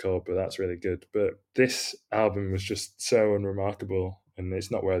remember what it's called, but that's really good. But this album was just so unremarkable, and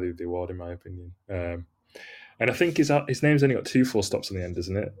it's not worthy of the award, in my opinion. And I think his name's only got 2 full stops on the end,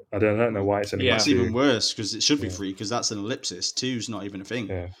 isn't it? I don't know why it's only That's 2. even worse, because it should be 3, because that's an ellipsis. 2's not even a thing.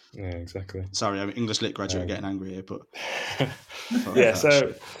 Yeah, exactly. Sorry, I'm an English lit graduate getting angry here, but yeah.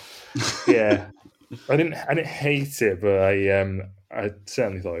 So yeah. I didn't hate it, but I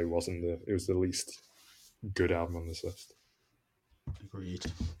certainly thought it was the least good album on this list. Agreed.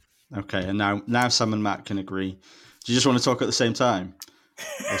 Okay, and now Sam and Matt can agree. Do you just want to talk at the same time?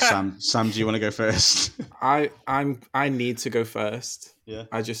 Or Sam, do you want to go first? I need to go first. Yeah.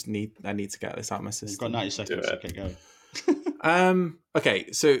 I need to get this out of my system. You've got 90 seconds. Okay, go.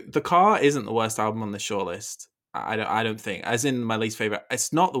 Okay, so The Car isn't the worst album on the shortlist. I don't think, as in my least favorite.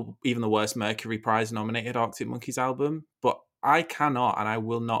 It's not even the worst Mercury Prize nominated Arctic Monkeys album, but I cannot and I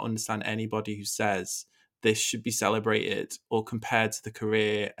will not understand anybody who says this should be celebrated or compared to the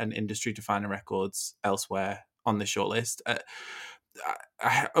career and industry defining records elsewhere on the shortlist.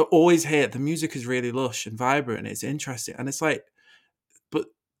 I always hear the music is really lush and vibrant and it's interesting, and it's like, but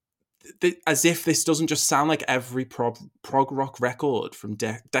as if this doesn't just sound like every prog rock record from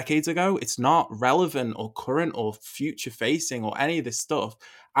decades ago. It's not relevant or current or future facing or any of this stuff.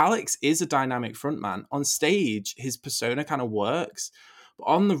 Alex is a dynamic frontman. On stage, his persona kind of works. But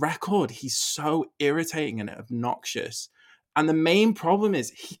on the record, he's so irritating and obnoxious. And the main problem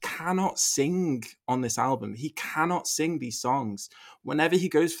is he cannot sing on this album. He cannot sing these songs. Whenever he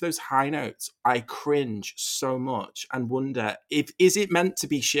goes for those high notes, I cringe so much and wonder, is it meant to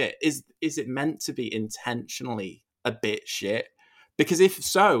be shit? Is it meant to be intentionally a bit shit? Because if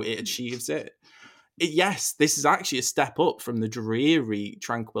so, it achieves it. Yes, this is actually a step up from the dreary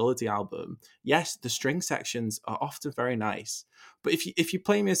Tranquility album. Yes, the string sections are often very nice. But if you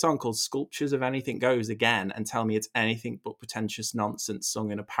play me a song called Sculptures of Anything Goes again and tell me it's anything but pretentious nonsense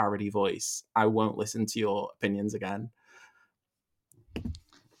sung in a parody voice, I won't listen to your opinions again.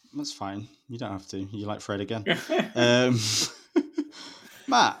 That's fine. You don't have to. You like Fred again.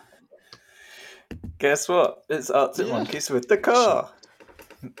 Matt. Guess what? It's Arctic Monkeys with the car.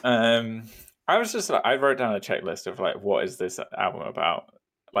 I was just like, I wrote down a checklist of like, what is this album about?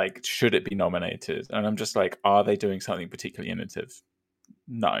 Like, should it be nominated? And I'm just like, are they doing something particularly innovative?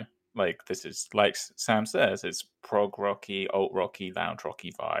 No. Like, this is, like Sam says, it's prog rocky, alt rocky, lounge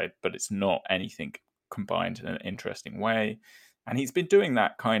rocky vibe, but it's not anything combined in an interesting way. And he's been doing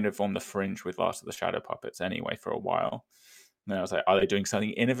that kind of on the fringe with Last of the Shadow Puppets anyway for a while. And then I was like, are they doing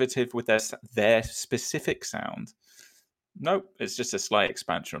something innovative with their specific sound? Nope, it's just a slight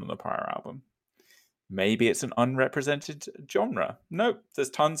expansion on the prior album. Maybe it's an unrepresented genre. Nope, there's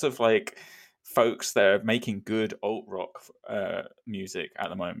tons of like folks that are making good alt rock music at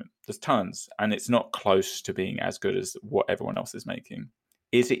the moment. There's tons, and it's not close to being as good as what everyone else is making.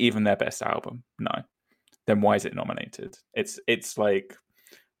 Is it even their best album? No. Then why is it nominated? It's like,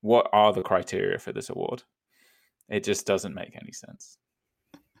 what are the criteria for this award? It just doesn't make any sense.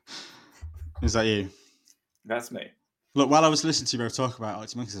 Is that you? That's me. Look, while I was listening to you both talk about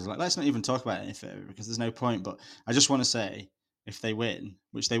Arctic Monkeys, I was like, let's not even talk about it any further because there's no point. But I just want to say, if they win,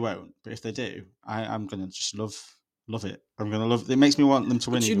 which they won't, but if they do, I'm going to just love it. I'm going to love it. It makes me want them to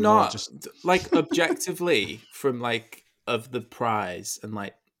win even more. Just like objectively from like of the prize and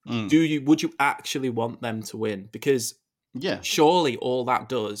like, would you actually want them to win? Because surely all that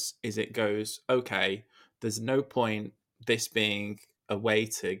does is it goes, okay, there's no point this being a way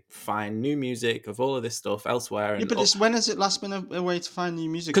to find new music of all of this stuff elsewhere. And but when has it last been a way to find new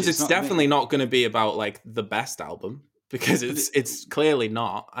music? Because it's definitely not going to be about like the best album, because it's clearly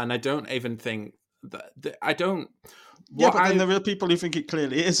not. And I don't even think that I don't. Yeah, but then there are people who think it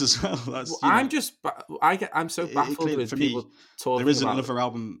clearly is as well. I'm so baffled with people talking. There isn't about another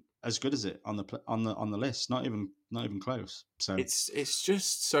album as good as it on the list. Not even close. So it's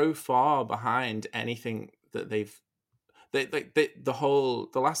just so far behind anything that they've.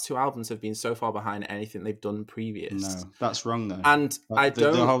 The last two albums have been so far behind anything they've done previous. No, that's wrong though. And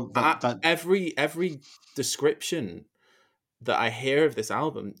every description that I hear of this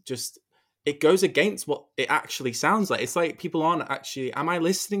album just it goes against what it actually sounds like. It's like people aren't actually. Am I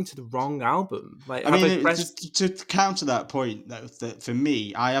listening to the wrong album? Like, to counter that point, that for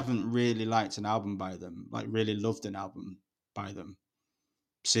me, I haven't really liked an album by them, like really loved an album by them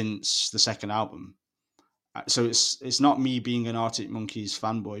since the second album. So it's not me being an Arctic Monkeys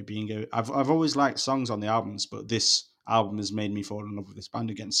fanboy. I've always liked songs on the albums, but this album has made me fall in love with this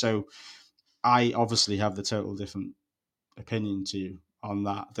band again. So I obviously have the total different opinion to you on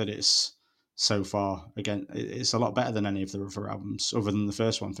that. That it's so far again, it's a lot better than any of the other albums, other than the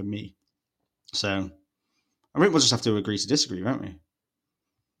first one for me. So I think we'll just have to agree to disagree, won't we?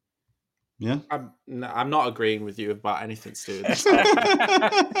 Yeah, I'm not agreeing with you about anything to do with this.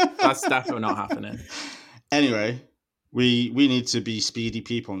 That's definitely not happening. Anyway, we need to be speedy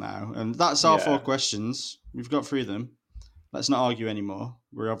people now. And that's our 4 questions. We've got 3 of them. Let's not argue anymore.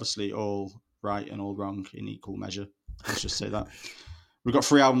 We're obviously all right and all wrong in equal measure. Let's just say that. We've got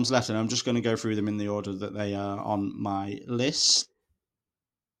 3 albums left, and I'm just going to go through them in the order that they are on my list.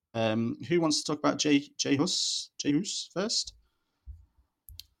 Who wants to talk about J Hus first?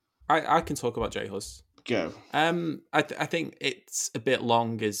 I can talk about J Hus. Go. I think it's a bit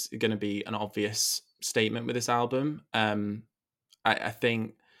long is going to be an obvious statement with this album. I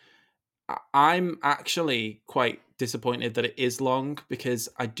think I'm actually quite disappointed that it is long, because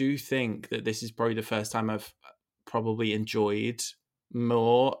I do think that this is probably the first time I've probably enjoyed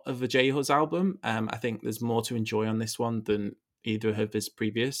more of the J Hus album. I think there's more to enjoy on this one than either of his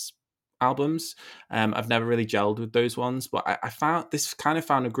previous albums. I've never really gelled with those ones, but I found this kind of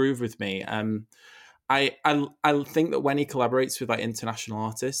found a groove with me. I think that when he collaborates with like international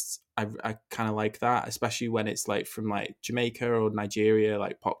artists, I kind of like that, especially when it's like from like Jamaica or Nigeria,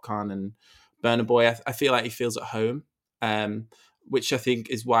 like Popcorn and Burna Boy. I feel like he feels at home, which I think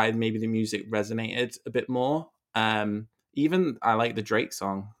is why maybe the music resonated a bit more. Even I like the Drake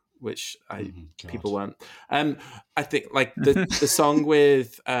song, which people weren't. I think like the song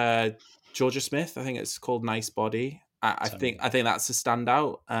with Georgia Smith, I think it's called Nice Body. I think that's a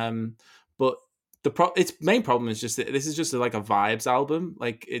standout. But its main problem is just that this is just like a vibes album.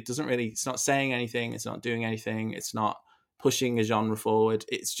 Like it's not saying anything, it's not doing anything, it's not pushing a genre forward.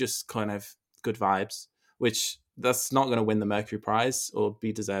 It's just kind of good vibes, which that's not going to win the Mercury Prize or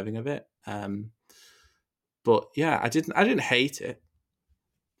be deserving of it. But yeah, I didn't hate it.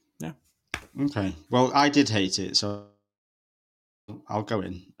 Yeah. Okay. Well, I did hate it, so I'll go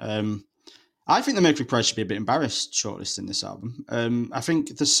in. I think the Mercury Prize should be a bit embarrassed shortlisting this album. I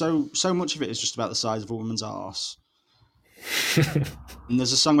think there's so much of it is just about the size of a woman's arse. And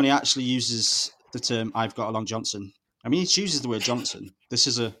there's a song when he actually uses the term "I've got a long Johnson." I mean, he chooses the word Johnson. This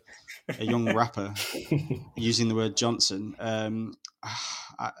is a young rapper using the word Johnson.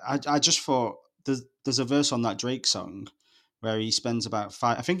 I just thought there's a verse on that Drake song where he spends about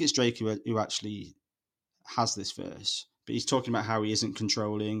 5. I think it's Drake who actually has this verse, but he's talking about how he isn't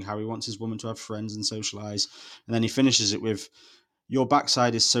controlling, how he wants his woman to have friends and socialize, and then he finishes it with, "Your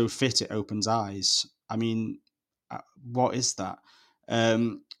backside is so fit it opens eyes." I mean, what is that?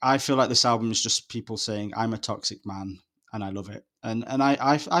 I feel like this album is just people saying, "I'm a toxic man and I love it," and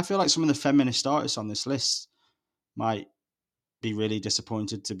I feel like some of the feminist artists on this list might be really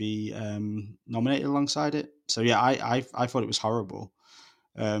disappointed to be nominated alongside it. So yeah, I thought it was horrible.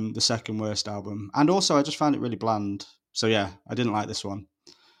 The second worst album, and also I just found it really bland. So yeah, I didn't like this one.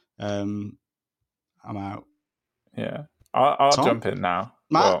 I'm out. Yeah, I'll jump in now.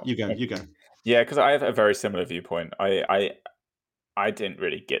 Matt, well, you go. Yeah, because I have a very similar viewpoint. I didn't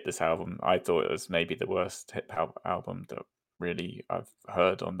really get this album. I thought it was maybe the worst hip hop album that really I've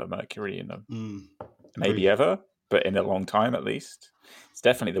heard on the Mercury in maybe ever, but in a long time at least. It's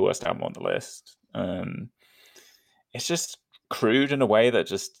definitely the worst album on the list. It's just crude in a way that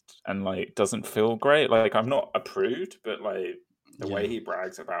doesn't feel great. Like, I'm not a prude, but like the way he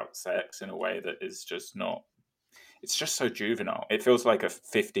brags about sex in a way that is just not. It's just so juvenile. It feels like a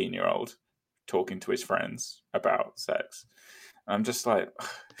 15-year-old talking to his friends about sex. I'm just like,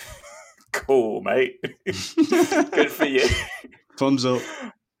 cool, mate. Good for you. Thumbs up.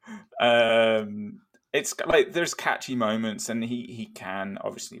 It's like there's catchy moments, and he can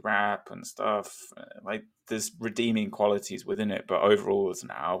obviously rap and stuff. Like there's redeeming qualities within it, but overall as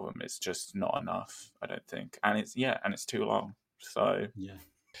an album, it's just not enough, I don't think. And it's too long. So yeah,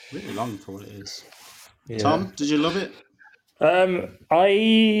 really long for what it is. Yeah. Tom, did you love it? I'm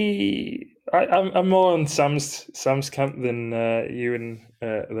more on Sam's camp than you and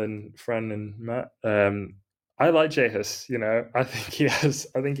than Fran and Matt. I like J Hus, I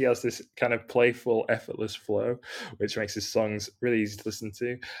think he has this kind of playful, effortless flow, which makes his songs really easy to listen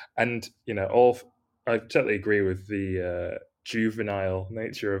to. And I totally agree with the juvenile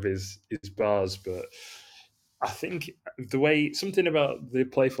nature of his bars, but I think something about the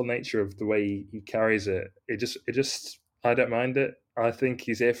playful nature of the way he carries it just I don't mind it. I think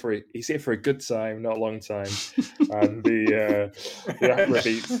he's here for a good time, not a long time. And the Afro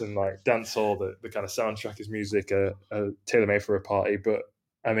beats and like dancehall, the kind of soundtrack is music are tailor made for a party. But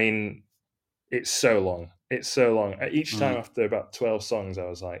I mean, it's so long. Each time after about 12 songs, I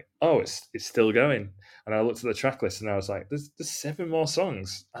was like, oh, it's still going. And I looked at the track list and I was like, there's 7 more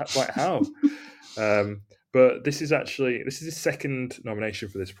songs. Like how? But this is his second nomination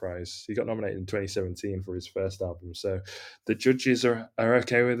for this prize. He got nominated in 2017 for his first album, so the judges are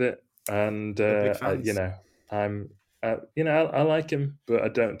okay with it. And I like him, but I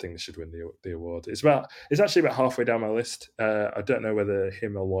don't think they should win the award. It's actually about halfway down my list. I don't know whether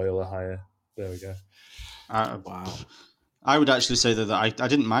him or Loyal are higher. There we go. Wow. I would actually say that I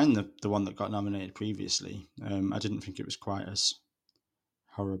didn't mind the one that got nominated previously. I didn't think it was quite as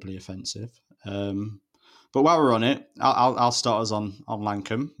horribly offensive. But while we're on it, I'll start us on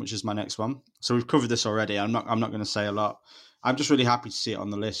Lankum, which is my next one. So we've covered this already. I'm not going to say a lot. I'm just really happy to see it on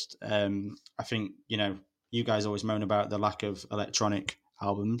the list. I think you guys always moan about the lack of electronic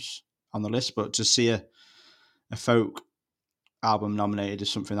albums on the list, but to see a folk album nominated is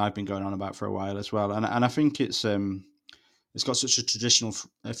something I've been going on about for a while as well. And I think it's got such a traditional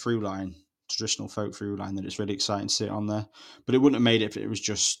through line traditional folk through line that it's really exciting to see it on there. But it wouldn't have made it if it was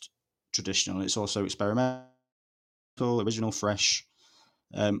just traditional. It's also experimental, original, fresh.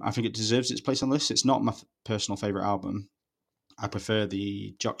 I think it deserves its place on the list. It's not my personal favourite album. I prefer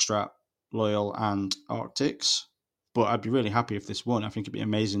the Jockstrap, Loyal, and Arctics. But I'd be really happy if this won. I think it'd be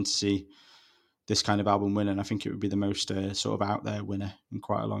amazing to see this kind of album win, and I think it would be the most sort of out there winner in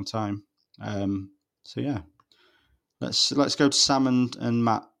quite a long time. So yeah, let's go to Sam and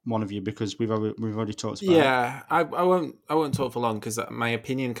Matt, one of you, because we've already talked about it. Yeah, I won't talk for long because my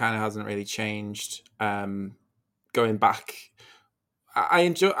opinion kind of hasn't really changed. Going back,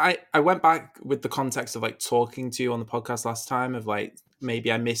 I went back with the context of like talking to you on the podcast last time of like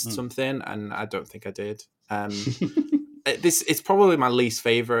maybe I missed something, and I don't think I did. This it's probably my least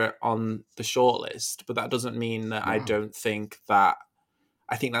favorite on the shortlist, but that doesn't mean that I don't think that.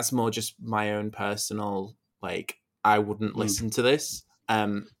 I think that's more just my own personal, like, I wouldn't listen to this.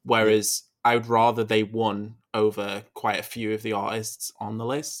 Whereas I would rather they won over quite a few of the artists on the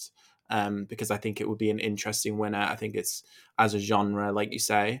list, because I think it would be an interesting winner. I think it's as a genre, like you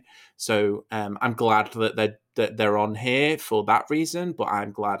say. So I'm glad that they're on here for that reason, but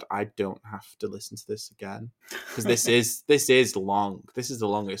I'm glad I don't have to listen to this again, because this is long. This is the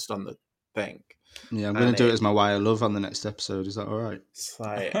longest on the thing. Yeah, I'm going to do it as my Why I Love on the next episode. Is that all right? It's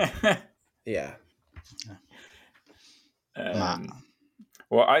like, yeah.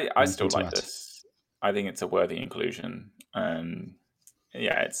 Well, I still like this. I think it's a worthy inclusion.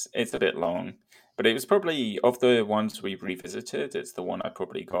 Yeah, it's a bit long, but it was probably, of the ones we revisited, it's the one I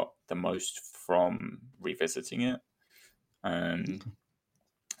probably got the most from revisiting it.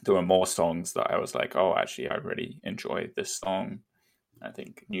 There were more songs that I was like, oh, actually, I really enjoyed this song. I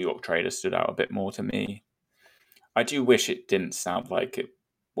think New York Trader stood out a bit more to me. I do wish it didn't sound like it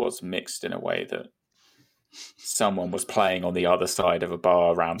was mixed in a way that someone was playing on the other side of a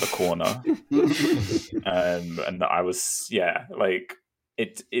bar around the corner. And I was, like,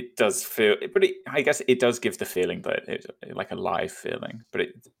 it does feel, but I guess it does give the feeling that it's like a live feeling, but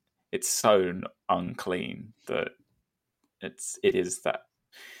it's so unclean that it is that,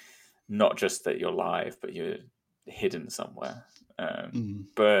 not just that you're live, but you're hidden somewhere.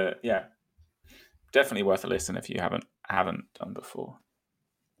 But yeah, definitely worth a listen if you haven't done before.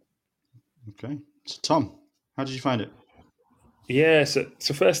 Okay, so Tom, how did you find it? Yeah, so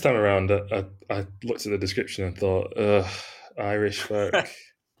first time around, I looked at the description and thought, Irish folk,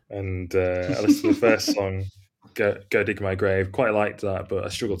 and I listened to the first song, Go Dig My Grave. Quite liked that, but I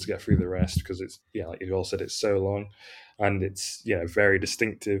struggled to get through the rest because it's, like you all said, it's so long, and it's very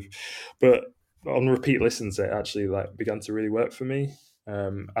distinctive. But on repeat listens, it actually began to really work for me.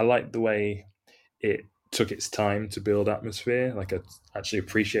 I liked the way it took its time to build atmosphere. Like, I actually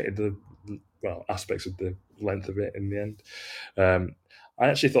appreciated the aspects of the length of it in the end. I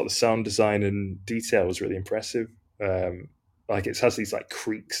actually thought the sound design and detail was really impressive. Like, it has these like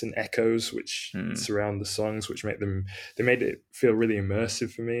creaks and echoes which surround the songs, which made it feel really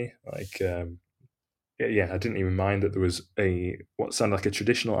immersive for me. Like, I didn't even mind that there was what sounded like a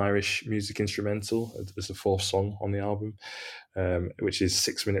traditional Irish music instrumental as the fourth song on the album, which is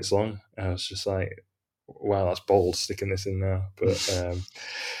 6 minutes long. I was just like, wow, that's bold, sticking this in there. But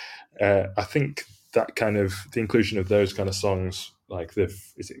I think that kind of, the inclusion of those kind of songs, like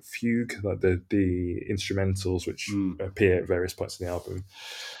is it fugue, like the instrumentals which appear at various points in the album,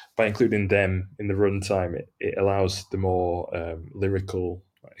 by including them in the runtime, it allows the more lyrical,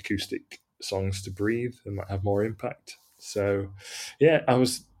 acoustic songs to breathe and might have more impact. So yeah, I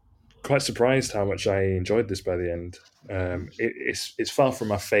was quite surprised how much I enjoyed this by the end. It's far from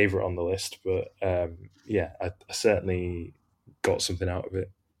my favorite on the list, but I certainly got something out of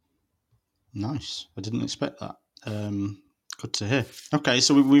it. Nice. I didn't expect that. Good to hear. Okay,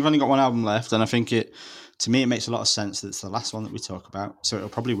 so we've only got one album left, and I think to me, it makes a lot of sense that it's the last one that we talk about. So it'll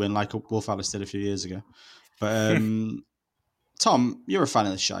probably win, like Wolf Alice did a few years ago. But Tom, you're a fan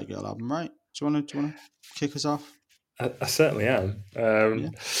of the Shy Girl album, right? Do you want to kick us off? I certainly am.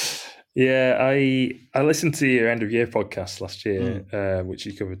 I listened to your end of year podcast last year, which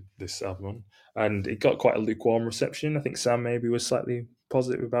you covered this album on, and it got quite a lukewarm reception. I think Sam maybe was slightly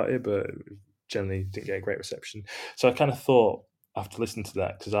positive about it, but generally didn't get a great reception. So I kind of thought, after listening to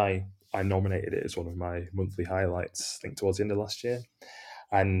that, because I nominated it as one of my monthly highlights, I think towards the end of last year,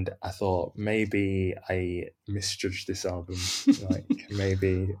 and I thought maybe I misjudged this album. Like,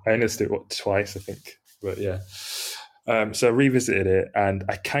 maybe I only listened to it twice, I think, but yeah. So I revisited it, and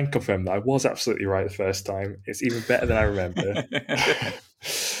I can confirm that I was absolutely right the first time. It's even better than I remember.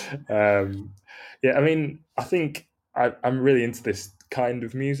 I mean, I think I'm really into this kind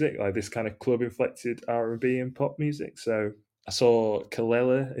of music, like this kind of club-inflected R&B and pop music. So I saw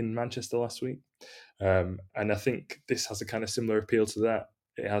Kalela in Manchester last week, and I think this has a kind of similar appeal to that.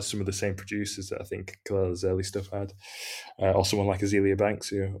 It has some of the same producers that I think Kalela's early stuff had, or someone like Azealia Banks,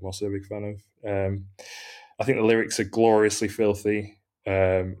 who I'm also a big fan of. I think the lyrics are gloriously filthy.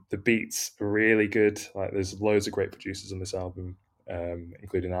 The beats are really good. Like, there's loads of great producers on this album,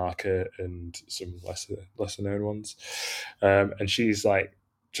 including Arca and some lesser known ones. And she's like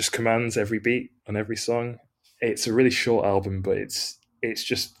just commands every beat on every song. It's a really short album, but it's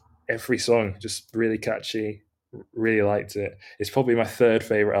just every song just really catchy. Really liked it. It's probably my third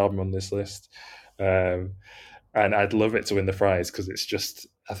favorite album on this list. And I'd love it to win the prize because it's just,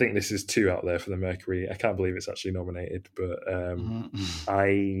 I think this is 2 out there for the Mercury. I can't believe it's actually nominated, but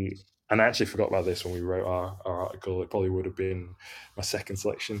I actually forgot about this when we wrote our article. It probably would have been my second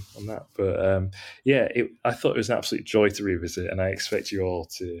selection on that. But I thought it was an absolute joy to revisit, and I expect you all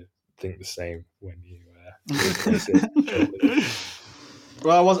to think the same when you replace it.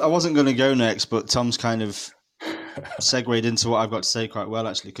 Well, I wasn't going to go next, but Tom's kind of segued into what I've got to say quite well,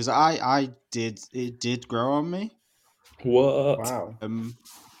 actually, because it did grow on me. What? Wow.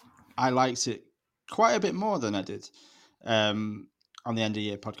 I liked it quite a bit more than I did on the end of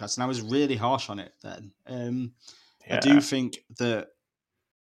year podcast, and I was really harsh on it then. I do think that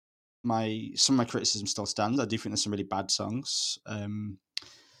some of my criticism still stands. I do think there's some really bad songs. And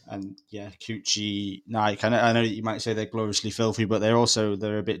yeah, Coochie, Nike. I know you might say they're gloriously filthy, but they're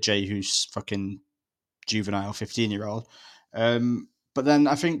a bit Jehu's fucking juvenile 15-year-old. But then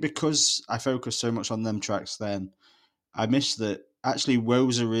I think because I focused so much on them tracks, then I missed that actually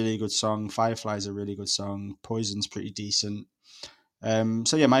Woe's a really good song, Firefly's a really good song, Poison's pretty decent.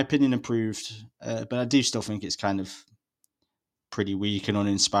 So yeah, my opinion improved, but I do still think it's kind of pretty weak and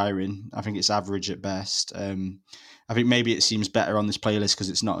uninspiring. I think it's average at best. I think maybe it seems better on this playlist because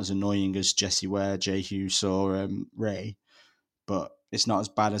it's not as annoying as Jessie Ware, Jehu, or Ray, but it's not as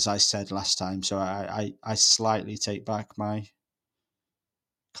bad as I said last time. So I slightly take back my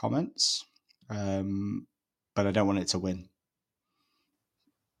comments, but I don't want it to win.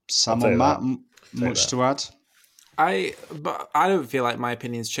 Sam or Matt, much to add? But I don't feel like my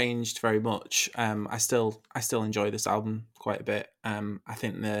opinion's changed very much. I still enjoy this album quite a bit. I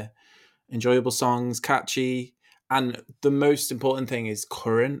think they're enjoyable songs, catchy, and the most important thing is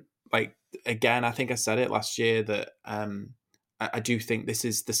current. Like, again, I think I said it last year that I do think this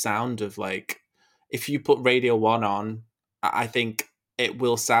is the sound of, like, if you put Radio 1 on, I think it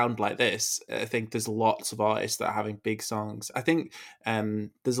will sound like this. I think there's lots of artists that are having big songs. I think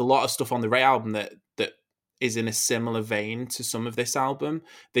there's a lot of stuff on the Ray album that is in a similar vein to some of this album.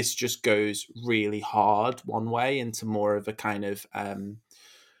 This just goes really hard one way into more of a kind of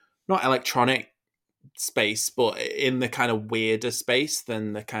not electronic space, but in the kind of weirder space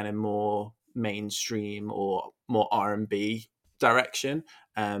than the kind of more mainstream or more R&B direction.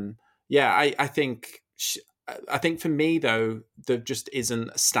 I think for me, though, there just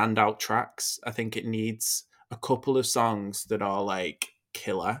isn't standout tracks. I think it needs a couple of songs that are like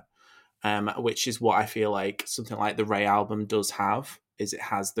killer, which is what I feel like something like the Ray album does have. Is it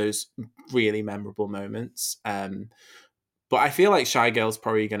has those really memorable moments. But I feel like Shy Girl's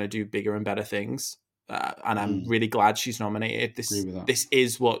probably going to do bigger and better things. And I'm really glad she's nominated. This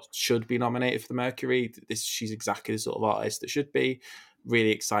is what should be nominated for the Mercury. She's exactly the sort of artist that should be.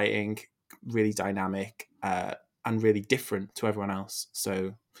 Really exciting, really dynamic, and really different to everyone else.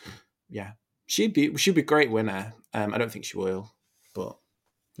 So, yeah, she'd be a great winner. I don't think she will, but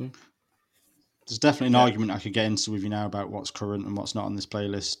there's definitely an argument I could get into with you now about what's current and what's not on this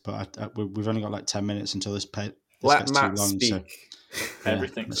playlist. But we've only got like 10 minutes until this gets Matt too long. speak. So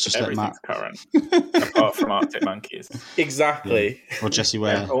everything's current, apart from Arctic Monkeys. Exactly. Yeah. Or Jessie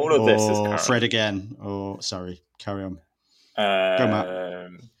Ware. All of this is current. Fred again. Or sorry, carry on. Go,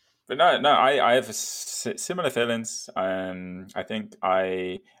 Matt. But no, I have similar feelings. I think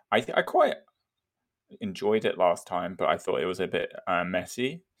I quite enjoyed it last time, but I thought it was a bit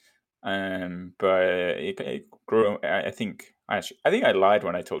messy. But it grew. I think I lied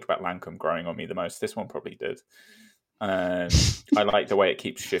when I talked about Lancome growing on me the most. This one probably did. I like the way it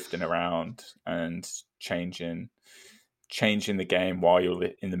keeps shifting around and changing the game while you're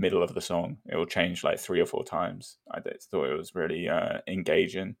in the middle of the song. It will change like 3 or 4 times. I thought it was really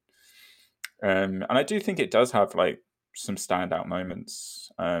engaging. And I do think it does have like some standout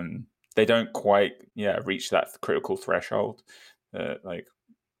moments. They don't quite reach that critical threshold that like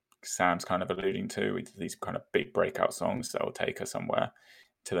Sam's kind of alluding to, with these kind of big breakout songs that will take her somewhere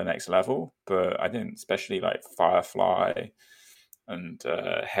to the next level. But I think especially like Firefly and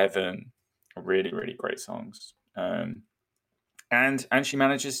Heaven are really, really great songs. And she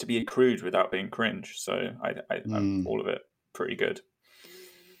manages to be crude without being cringe. So I all of it. pretty good.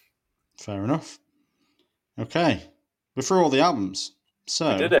 Fair enough. Okay, we're through all the albums.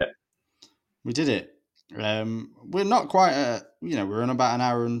 So We did it. We did it. We're not quite at, we're on about an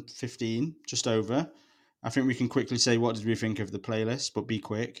hour and 15, just over. I think we can quickly say what did we think of the playlist, but be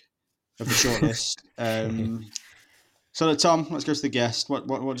quick, of the shortlist. So Tom, let's go to the guest. What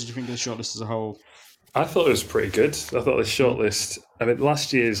did you think of the shortlist as a whole? I thought it was pretty good. I thought the shortlist,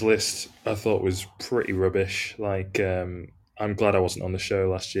 last year's list I thought was pretty rubbish. Like, I'm glad I wasn't on the show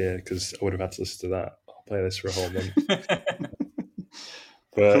last year because I would have had to listen to that playlist for a whole month.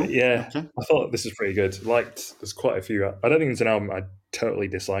 But Cool. yeah, Okay. I thought this was pretty good. There's quite a few. I don't think there's an album I totally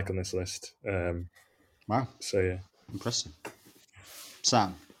dislike on this list. Wow. So yeah, Impressive.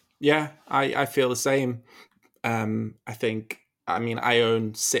 Sam? Yeah, I feel the same. I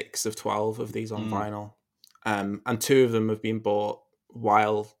own 6 of 12 of these on vinyl. And 2 of them have been bought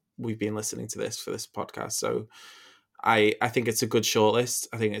while we've been listening to this for this podcast. So I think it's a good shortlist.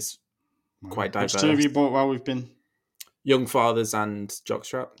 I think it's quite diverse. Which 2 have you bought while we've been? Young Fathers and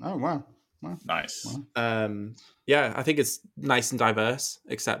Jockstrap. Oh, wow. Nice. Wow. Yeah, I think it's nice and diverse,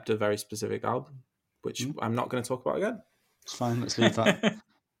 except a very specific album, which I'm not going to talk about again. It's fine. Let's leave that.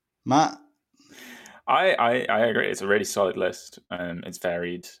 Matt? I agree. It's a really solid list. It's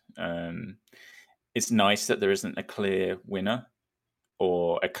varied. It's nice that there isn't a clear winner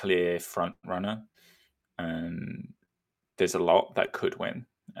or a clear front runner. There's a lot that could win.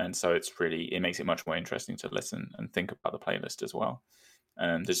 And so it makes it much more interesting to listen and think about the playlist as well.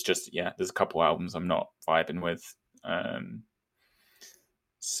 There's a couple albums I'm not vibing with. But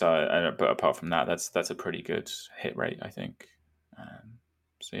apart from that, that's a pretty good hit rate, I think.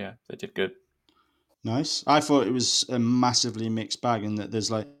 So yeah, they did good. Nice. I thought it was a massively mixed bag in that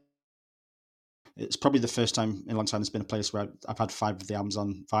there's it's probably the first time in a long time there's been a place where I've had 5 of the albums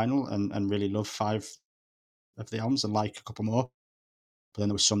on vinyl and really love 5 of the albums and like a couple more. But then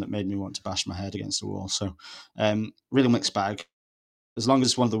there was some that made me want to bash my head against the wall. So really mixed bag. As long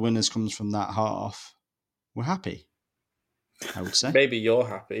as one of the winners comes from that half, we're happy, I would say. Maybe you're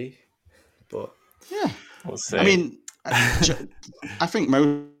happy, but... Yeah. We'll see. I mean, I think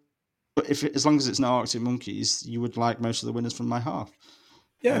as long as it's not Arctic Monkeys, you would like most of the winners from my half.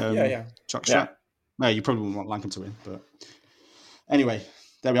 Yeah. Jockstrap. Yeah. No, you probably wouldn't want Lankin to win, but anyway,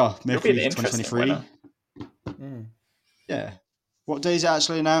 there we are. It'll be Mercury an interesting 2023. Yeah. What day is it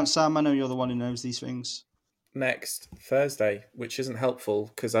actually announced, Sam? I know you're the one who knows these things. Next Thursday, which isn't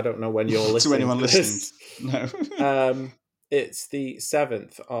helpful because I don't know when you're listening. To anyone to listening. this. No. It's the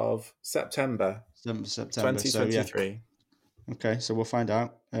 7th of September. 7th of September. 2023. So, yeah. Okay, so we'll find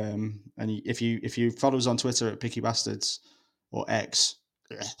out. And if you follow us on Twitter at Picky Bastards or X,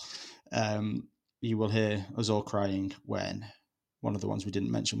 you will hear us all crying when one of the ones we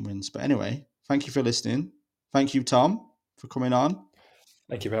didn't mention wins. But anyway, thank you for listening. Thank you, Tom, for coming on.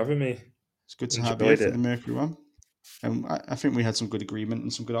 thank you for having me. It's good to have you for the Mercury one. And I think we had some good agreement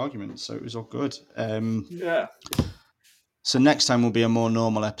and some good arguments, so it was all good. Yeah. So next time will be a more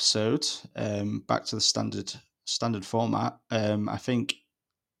normal episode, back to the standard format. I think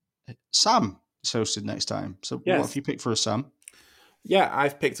Sam is hosted next time. So Yes. What have you picked for us, Sam? Yeah,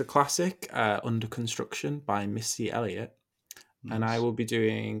 I've picked a classic, Under Construction by Missy Elliott. Nice. And I will be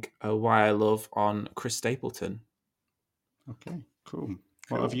doing a Why I Love on Chris Stapleton. Okay, cool.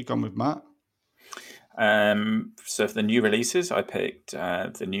 What have you gone with, Matt? So for the new releases, I picked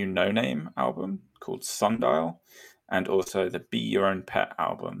the new No Name album called Sundial, and also the Be Your Own Pet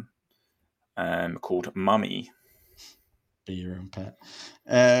album called Mummy. Be Your Own Pet.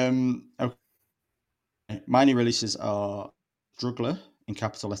 Okay. My new releases are Druggler in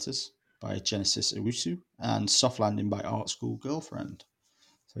capital letters by Genesis Owusu and Soft Landing by Art School Girlfriend.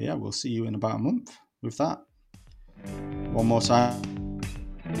 So yeah, we'll see you in about a month with that. One more time.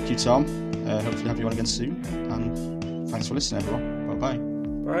 Thank you, Tom. Hopefully have you on again soon. And thanks for listening, everyone.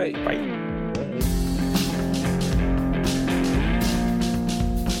 Bye-bye. Bye. Bye.